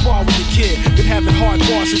can't spar with the kid. Been having hard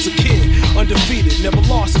bars since a kid. Undefeated, never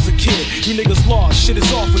lost as a kid. You niggas lost, shit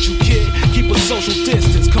is off with you, kid. Keep a social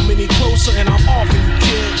distance, come any closer and I'm off in you,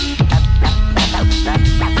 kid.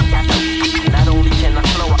 Not only can I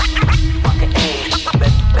flow, I can aim.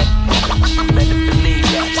 Better believe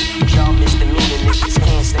that. Y'all misdemeanor niggas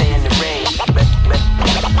can't stand the rain.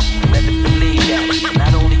 Better believe that.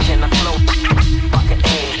 Not only can I flow, I can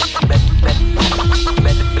aim.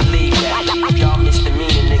 Better believe that. Y'all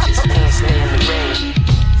misdemeanor niggas can't stand the rain.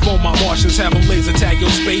 For my Martians have them laser tag your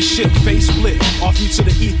spaceship, face split. Off you to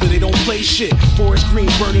the ether, they don't play shit. Forest green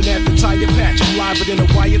burning at the tire patch. I'm live in a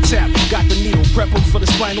wiretap. Got the needle, prep them for the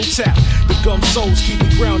spinal tap. The gum souls keep me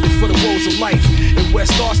grounded for the woes of life. In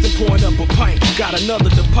West Austin, pouring up a pint. Got another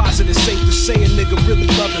deposit, it's safe to say a nigga really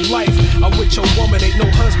loving life. I'm with your woman, ain't no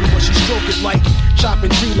husband when she stroke it like. Chopping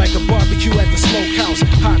tree like a barbecue at the smokehouse.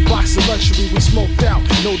 Hot box of luxury, we smoked out.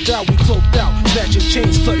 No doubt we cloaked out. Snatching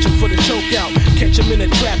chains, clutching for the choke out. Catch him in a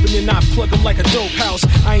trap and then I plug him like a dope house.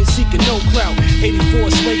 I ain't seeking no clout.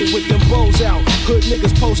 84 swinging with them bows out. Hood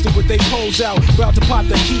niggas posted with they pose out. About to pop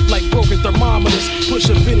the heat like broken thermometers. Push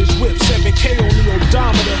a vintage whip, 7K on the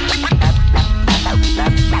odometer.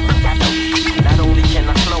 Not only can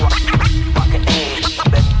I flow, I can aim.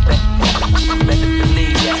 Better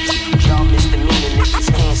believe that. Y'all misdemeanor niggas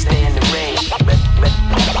can't stand the rain.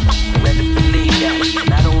 Better believe that.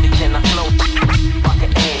 Not only can I flow, I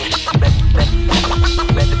can aim.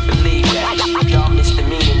 Better believe that. Y'all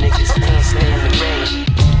misdemeanor niggas can't stand the rain.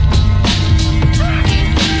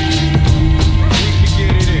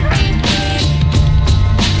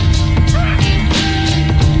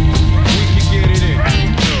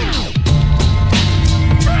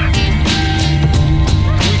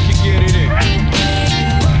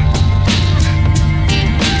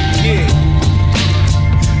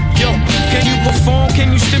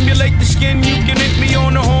 Can you stimulate the skin? You can hit me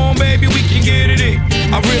on the horn, baby, we can get it in.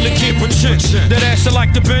 I really can't pretend that ass I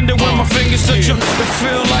like to bend it when my fingers touch you. It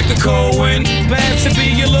feel like a cold wind. Perhaps it be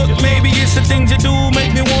your look, maybe it's the things you do.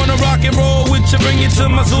 Make me wanna rock and roll with you, bring you to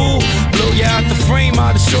my zoo. Blow you out the frame,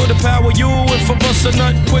 I'll destroy the power you. If I bust a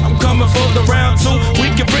nut quick, I'm coming for the round two. We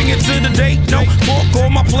can bring it to the date, no pork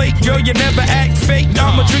on my plate. Girl, you never act fake,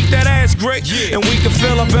 I'ma treat that ass great. And we can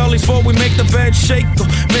fill our bellies before we make the bed shake.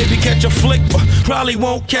 Maybe catch a flick, but probably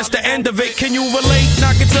won't catch the end of it. Can you relate?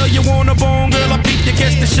 I can tell you on a bone, girl, I beat you,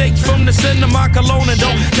 catch the shakes from the center of my cologne. And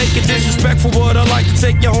don't take it disrespectful, but I like to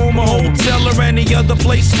take you home, a hotel or any other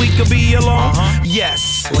place we could be alone.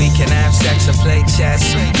 Yes, we can have sex or play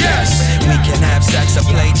chess. Yes, we can have sex or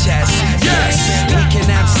play chess. Yes, we can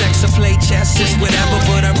have sex or play chess. It's whatever,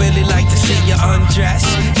 but I really like to see you undress.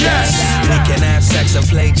 Yes, we can have sex or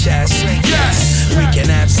play chess. Yes, we can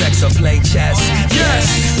have sex or play chess. Yes,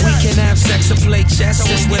 we can have sex or play chess.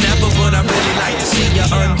 It's whatever, but I really like to see you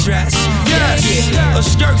undress. Yes, a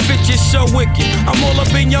skirt fit you so wicked. I'm all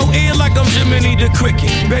up in your ear like I'm Jiminy the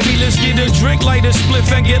Cricket. Baby, let's get a drink, light a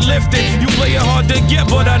spliff and get lifted. You play it hard to get,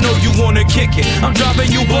 but I know you wanna kick it. I'm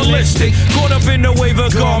driving you ballistic. Caught up in the wave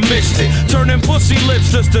of God missed it. Turning pussy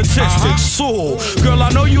lips to statistics. So, girl, I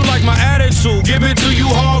know you like my attitude. Give it to you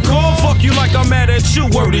hardcore. Fuck you like I'm mad at you.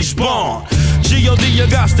 Word is born. G.O.D. you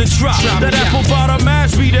got to drop. That apple bottom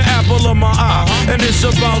mash be the apple of my eye. And it's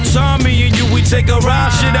about time me and you, we take a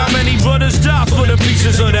ride. Shit, how many brothers die for the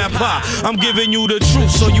pieces of that pie? I'm giving you the truth,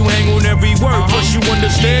 so you hang on every word. Plus you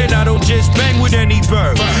understand, I don't just bang with any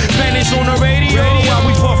bird. Spanish on the radio while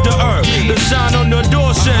we puff the herb. The sign on the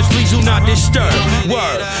door says, please do not disturb.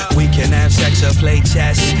 Word. We can have sex or play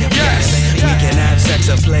chess. Yes. We can have sex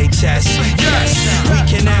or play chess. Yes. We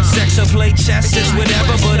can have sex or play chess. It's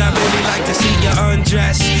whatever, but I really like to see you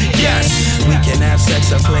undress. Yes. We can have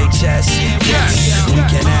sex or play chess. Yes. We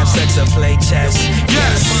can have sex or play chess.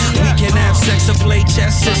 Yes. We can have sex or play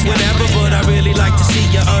chess. It's whatever, but I really like to see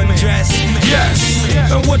you undress. Yes.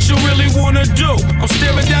 And what you really wanna do? I'm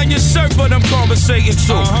staring down your shirt, but I'm conversating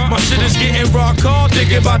too. My shit is getting rock hard,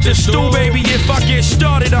 thinking about this stew, baby. If I get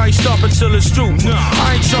started, I ain't stopping till it's through.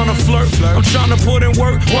 I ain't tryna flirt, I'm tryna put in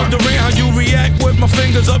work. Wondering how you react with my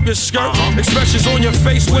fingers up your skirt. Expressions on your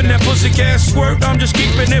face when that pussy cat squirt. I'm just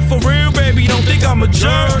keeping it for real, baby. Don't think I'm I'm a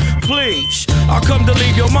jerk, please. I come to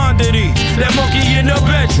leave your mind at ease. That monkey in the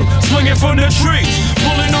bedroom, swinging from the trees.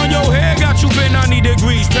 Pulling on your hair, got you bent 90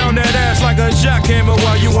 degrees. Pound that ass like a jackhammer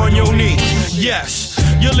while you on your knees. Yes,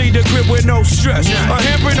 you leave the crib with no stress. A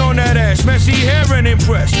handprint on that ass, messy hair and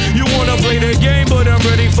impressed. You wanna play the game, but I'm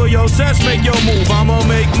ready for your test. Make your move, I'ma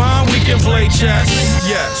make mine, we can play chess.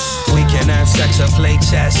 Yes. We can have sex or play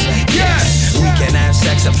chess. Yes. We can have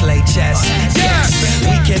sex or play chess. Yes.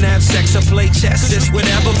 We can have sex or play chess. It's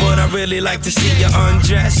whatever, but I really like to see you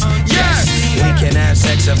undress. Yes. We can have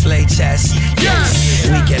sex or play chess. Yes.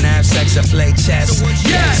 We can have sex or play chess.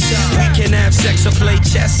 Yes. We can have sex or play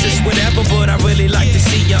chess. It's whatever, but I really like to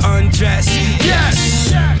see you undress.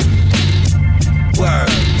 Yes.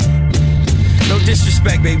 Word. No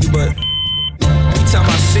disrespect, baby, but every time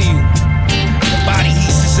I see you, the body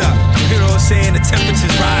heats up. You know what I'm saying? The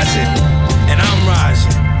temperature's rising, and I'm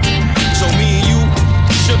rising. So me and you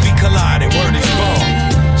should be colliding. Word is born.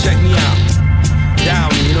 Check me out.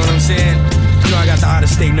 Dial me, you know what I'm saying? You know I got the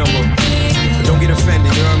out-of-state number. But don't get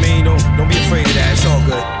offended, you know what I mean? Don't be afraid of that. It's all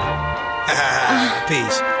good.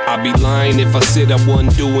 Peace. I'd be lying if I said I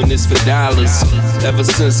wasn't doing this for dollars. Ever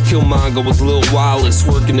since Killmonger was Lil Wallace,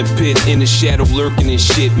 working the pit, in the shadow lurking and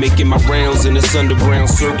shit, making my rounds in this underground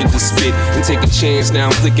circuit to spit and take a chance. Now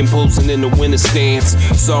I'm thinking posing in the winter stance.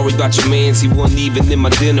 Sorry about your mans, he wasn't even in my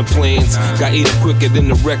dinner plans. Got ate up quicker than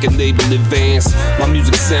the record label advance. My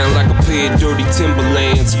music sound like a pair of dirty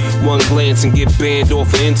Timberlands. One glance and get banned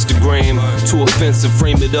off of Instagram. Too offensive,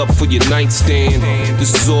 frame it up for your nightstand.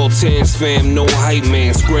 This is all Tans fam, no hype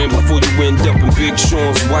man. Scram before you end up in Big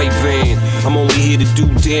Sean's white van. I'm only here to do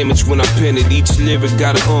damage when I pen it. Each lyric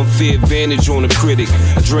got an unfair advantage on a critic.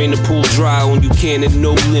 I drain the pool dry on you cannon,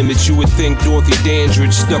 no limits. You would think Dorothy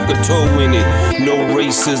Dandridge stuck a toe in it. No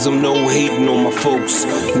racism, no hating on my folks.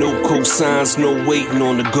 No cosigns, no waiting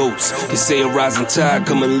on the goats. They say a rising tide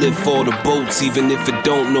come and lift all the boats. Even if it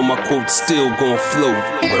don't, know my quote's still gon' float.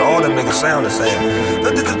 But all them niggas sound the same.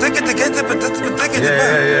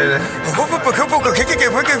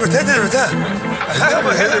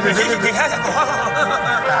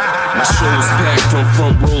 My show's packed from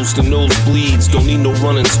front rows to nosebleeds. Don't need no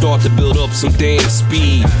running start to build up some damn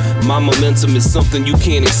speed. My momentum is something you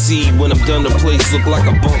can't exceed. When I'm done, the place look like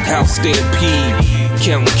a bunkhouse stampede.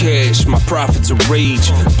 Counting cash, my profits are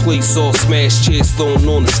rage. Place all smashed chairs thrown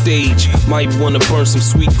on the stage. Might wanna burn some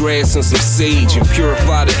sweet grass and some sage and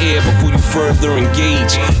purify the air before you further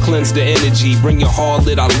engage. Cleanse the energy, bring your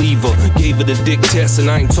harlot, I leave her. Gave her the dick test and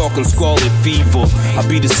I ain't talking scarlet fever. I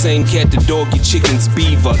be the same cat that dog your chicken's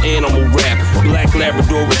beaver. Animal rap, black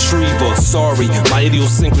Labrador retriever. Sorry, my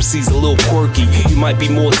idiosyncrasy's a little quirky. You might be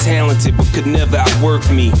more talented but could never outwork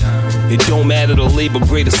me. It don't matter the labor,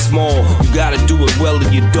 great or small. You gotta do it well or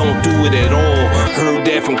you don't do it at all. Heard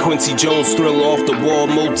that from Quincy Jones, Thriller off the wall.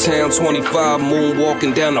 Motown 25,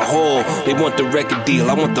 moonwalking down the hall. They want the record deal,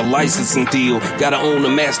 I want the licensing deal. Gotta own the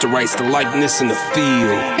master rights, the likeness in the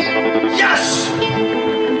field. Yes!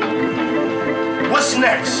 What's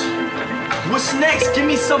next? What's next? Give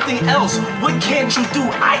me something else. What can't you do?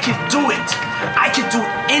 I can do it. I can do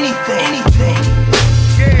anything. Anything.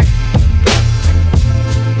 Yeah.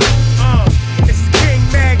 It's the King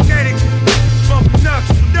Magnetic. Bumpin' up,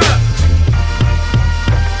 what up?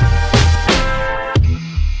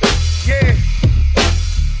 Yeah.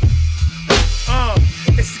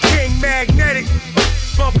 It's the King Magnetic.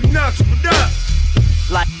 Bumpin' up, what up?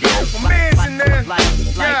 Like my man's in there. Like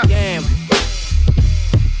damn.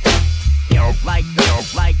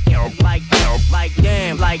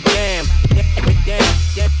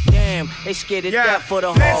 Damn, they scared to death for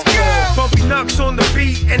the Let's go! Bumpy Nux on the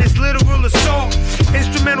beat and it's literal assault.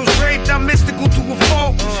 Instrumentals draped, I'm mystical to a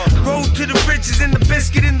fault. Road to the riches and the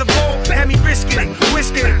biscuit in the vault. Had me risking it,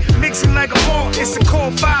 whisking it, mixing like a vault. It's a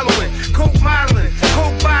cold following, coke modeling,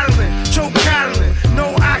 coke bottling, choke coddling,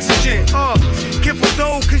 no oxygen. Careful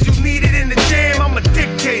though, cause you need it in the jam. I'm a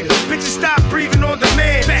dictator, bitches stop breathing on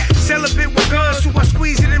demand. Celibate with guns, so I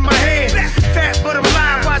squeeze it in my hand. Fat but I'm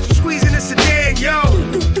live, watch you squeezing a sedan, yo.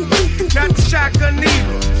 Not the shotgun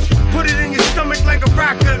neither. Put it in your stomach like a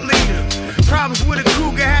rocket leader. Problems with a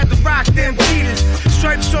cougar, had to rock them cheaters.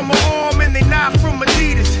 Stripes on my arm and they not from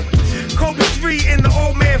Adidas. Kobe 3 in the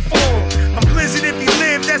old man form. I'm Blizzard if he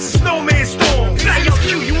live, that's a snowman storm.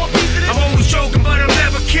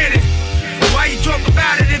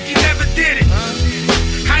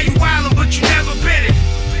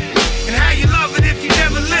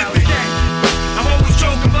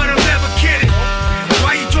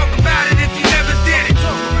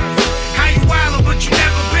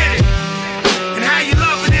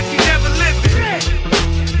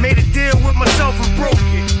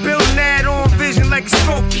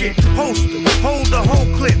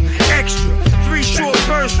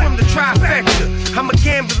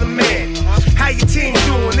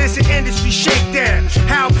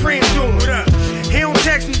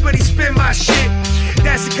 my shit.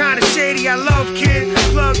 That's the kind of shady I love, kid.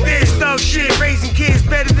 Plug this, thug shit, raising kids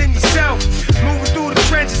better than yourself. Moving through the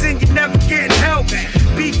trenches and you're never getting help.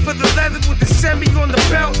 Beef for the leather with the semi on the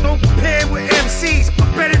belt. Don't compare with MCs,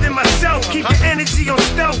 I'm better than myself. Keep your energy on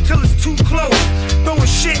stealth till it's too close. Throwing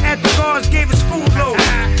shit at the guards, gave us food loads.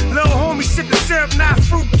 Little homie sipping syrup, not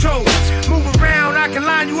fructose. Move around, I can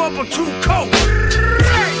line you up on 2 coats.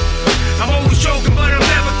 I'm always joking, but I'm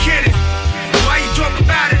never kidding. Why you talk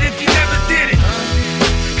about it if you never did it?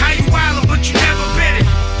 How you wildin', but you never been it?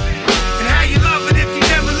 And how you love it if you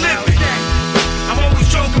never lived it? I'm always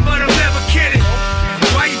joking, but I'm never kidding.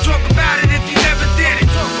 Why you talk about it if you never did it?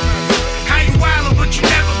 How you wildin', but you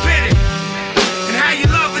never been it? And how you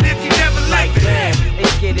love it if you never lived it? Damn,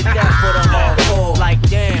 let's get it down for the hardcore. Like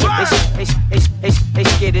damn,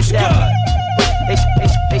 let's get it down.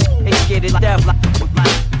 Let's get it down.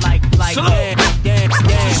 Like damn.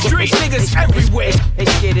 Street niggas everywhere.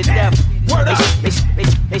 Let's get it down. Word up. Let's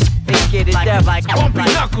get it down. Like bumpy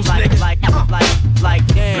knuckles, nigga. Like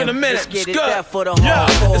damn. Been a minute. Let's get it Good. down for the Yeah,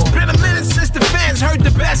 hardcore. it's been a minute since the fans heard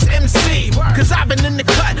the best MC. Cause I've been in the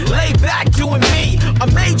cut, laid back doing me. A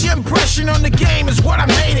major impression on the game is what I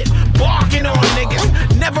made it. Barking on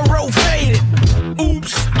niggas, never roll faded.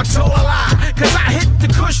 Oops, I told a lie. Cause I hit the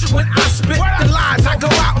cushion when I spit the lines. I go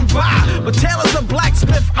out and buy. But Taylor's a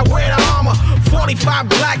blacksmith, I wear the armor. 45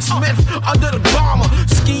 blacksmith under the bomber.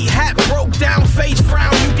 Ski hat broke down, face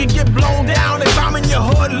frown. You can get blown down if I'm in your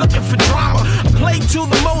hood looking for drama. I play to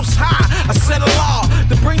the most high. I set a law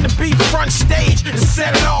to bring the beat front stage and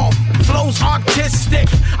set it off. Flows artistic,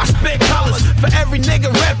 I spit colors for every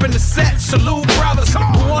nigga reppin' the set. Salute brothers who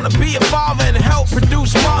wanna be a father and help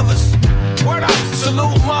produce mothers. Word up,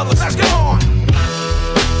 salute mothers. Let's go on.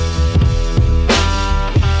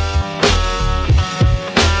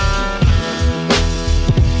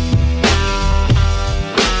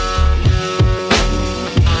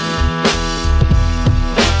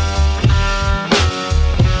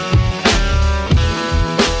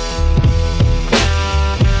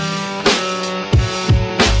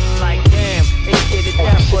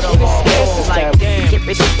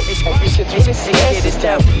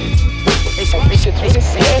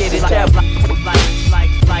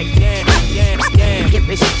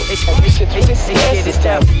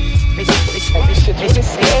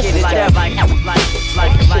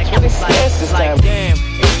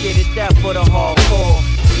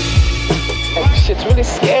 Shit's really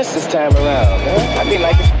scarce this time around, man. I mean,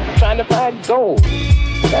 like it's trying to find gold.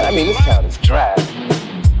 Man, I mean, this town is dry.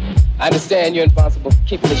 I understand you're responsible for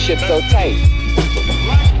keeping the shit so tight.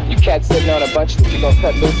 You cats sitting on a bunch that you gonna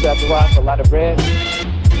cut loose after a while for a lot of bread.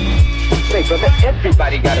 Say, brother,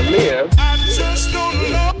 everybody gotta live. I just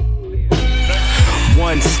don't know.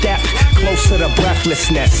 One step closer to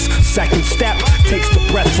breathlessness. Second step takes the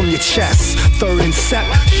breath from your chest. Third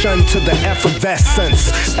inception to the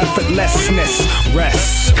effervescence. Effortlessness,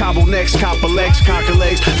 rest. Cobble necks, copper legs, conquer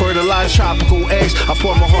legs. Fertilized tropical eggs. I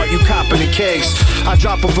pour my heart, you copping the kegs. I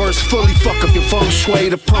drop a verse fully, fuck up your feng shui.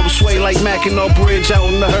 The pump sway like Mackinac Bridge out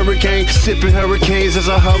in the hurricane. Sipping hurricanes as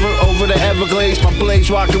I hover over the Everglades. My blades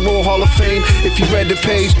rock and roll Hall of Fame. If you read the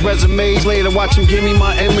page, resumes later, watch him give me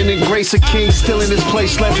my eminent grace. A king still in his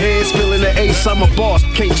place, left hand spilling the ace. I'm a boss,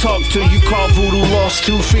 can't talk to you, call voodoo. Lost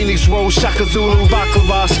to Phoenix Rose, Shaka Zulu,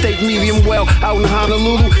 Baklava, steak medium well out in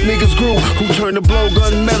Honolulu. Niggas grew, who turned the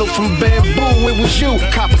blowgun metal from bamboo. It was you,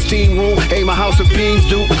 copper steam room, ain't my house of beans,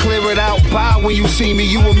 dude. Clear it out, bye when you see me,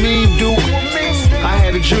 you a meme, dude. I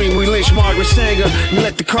had a dream, we lynched Margaret Sanger, we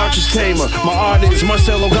let the cartridge tamer. My artist,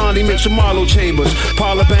 Marcelo Gandhi, mixed with Marlo Chambers.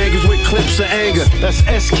 Parlor bangers with clips of anger, that's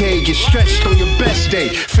SK, get stretched on your best day.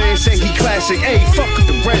 Fans say he classic, ayy, fuck what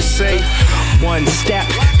the rest say. One step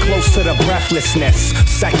close to the breathlessness.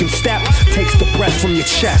 Second step takes the breath from your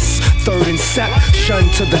chest. Third inception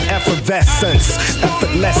to the effervescence.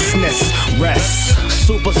 Effortlessness, rest.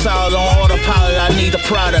 Super solid on autopilot, I need the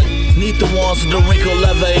product. Need the ones with the wrinkled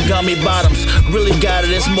leather and gummy bottoms. Really got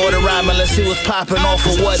it, it's more than rhyming. Let's see what's popping off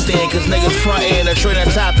for what then. Cause niggas frontin' a trending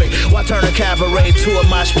topic. Why turn a cabaret to a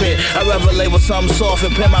mosh pit? I'd rather lay with something soft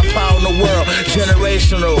and pin my power in the world.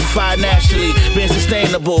 Generational, financially, being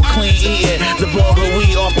sustainable, clean eating. The bulk of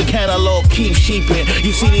weed off the cantaloupe, keep sheeping.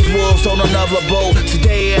 You see these wolves on another boat,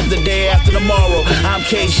 today after day after tomorrow. I'm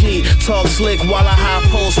KG, talk slick while I high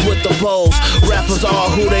post with the bowls. Rappers are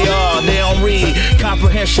who they are, they don't read.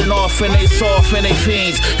 Comprehension off and they soft and they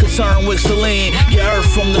fiends. Concerned with Celine, get earth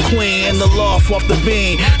from the queen. In the loft off the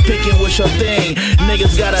beam, thinking what's your thing.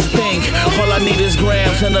 Niggas gotta think, all I need is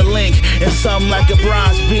grams and a link. And something like a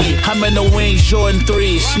bronze beat. I'm in the wings, Jordan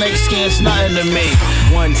 3, snake skin's nothing to me.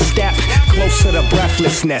 One step closer to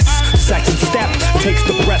breathlessness. Second step takes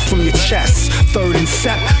the breath from your chest. Third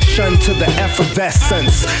inception to the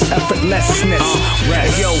effervescence, effortlessness.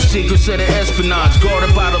 Hey, yo, secrets of the espionage,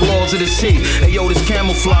 guarded by the laws of the sea. Hey, yo, this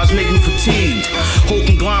camouflage make me fatigued. Whole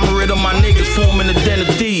conglomerate of my niggas forming a den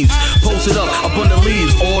of thieves. Posted up on the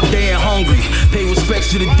leaves, all day and hungry. Pay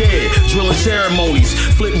respects to the dead, drilling ceremonies.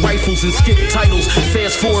 Flip rifles and skip titles.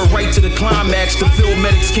 Fast forward right to the climax. The field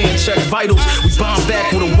medics can't check vitals. We bomb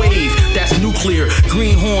back with a wave, that's nuclear.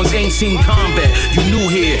 Greenhorns ain't seen combat, you new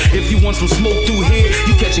here. If you want some smoke through here,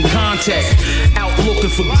 you catching contact. Out looking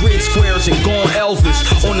for grid squares and gone Elvis.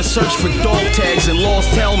 On the search for dog tags and lost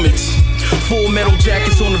helmets. Full metal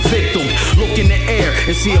jackets on the victim. Look in the air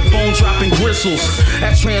and see a bone dropping gristles.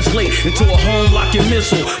 That translate into a home locking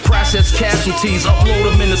missile. Process casualties,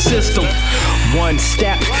 upload them in the system. One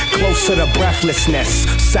step closer to breathlessness.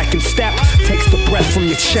 Second step takes the breath from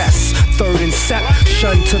your chest. Third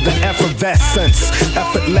inception to the effervescence,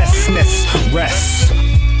 effortlessness, rest.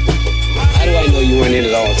 How do I know you weren't in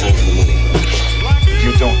it all the time for the money?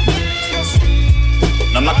 You don't.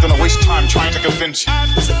 And I'm not gonna waste time trying to convince you.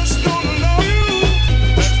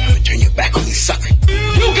 Never turn your back on this sucker.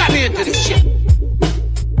 You got me into this shit.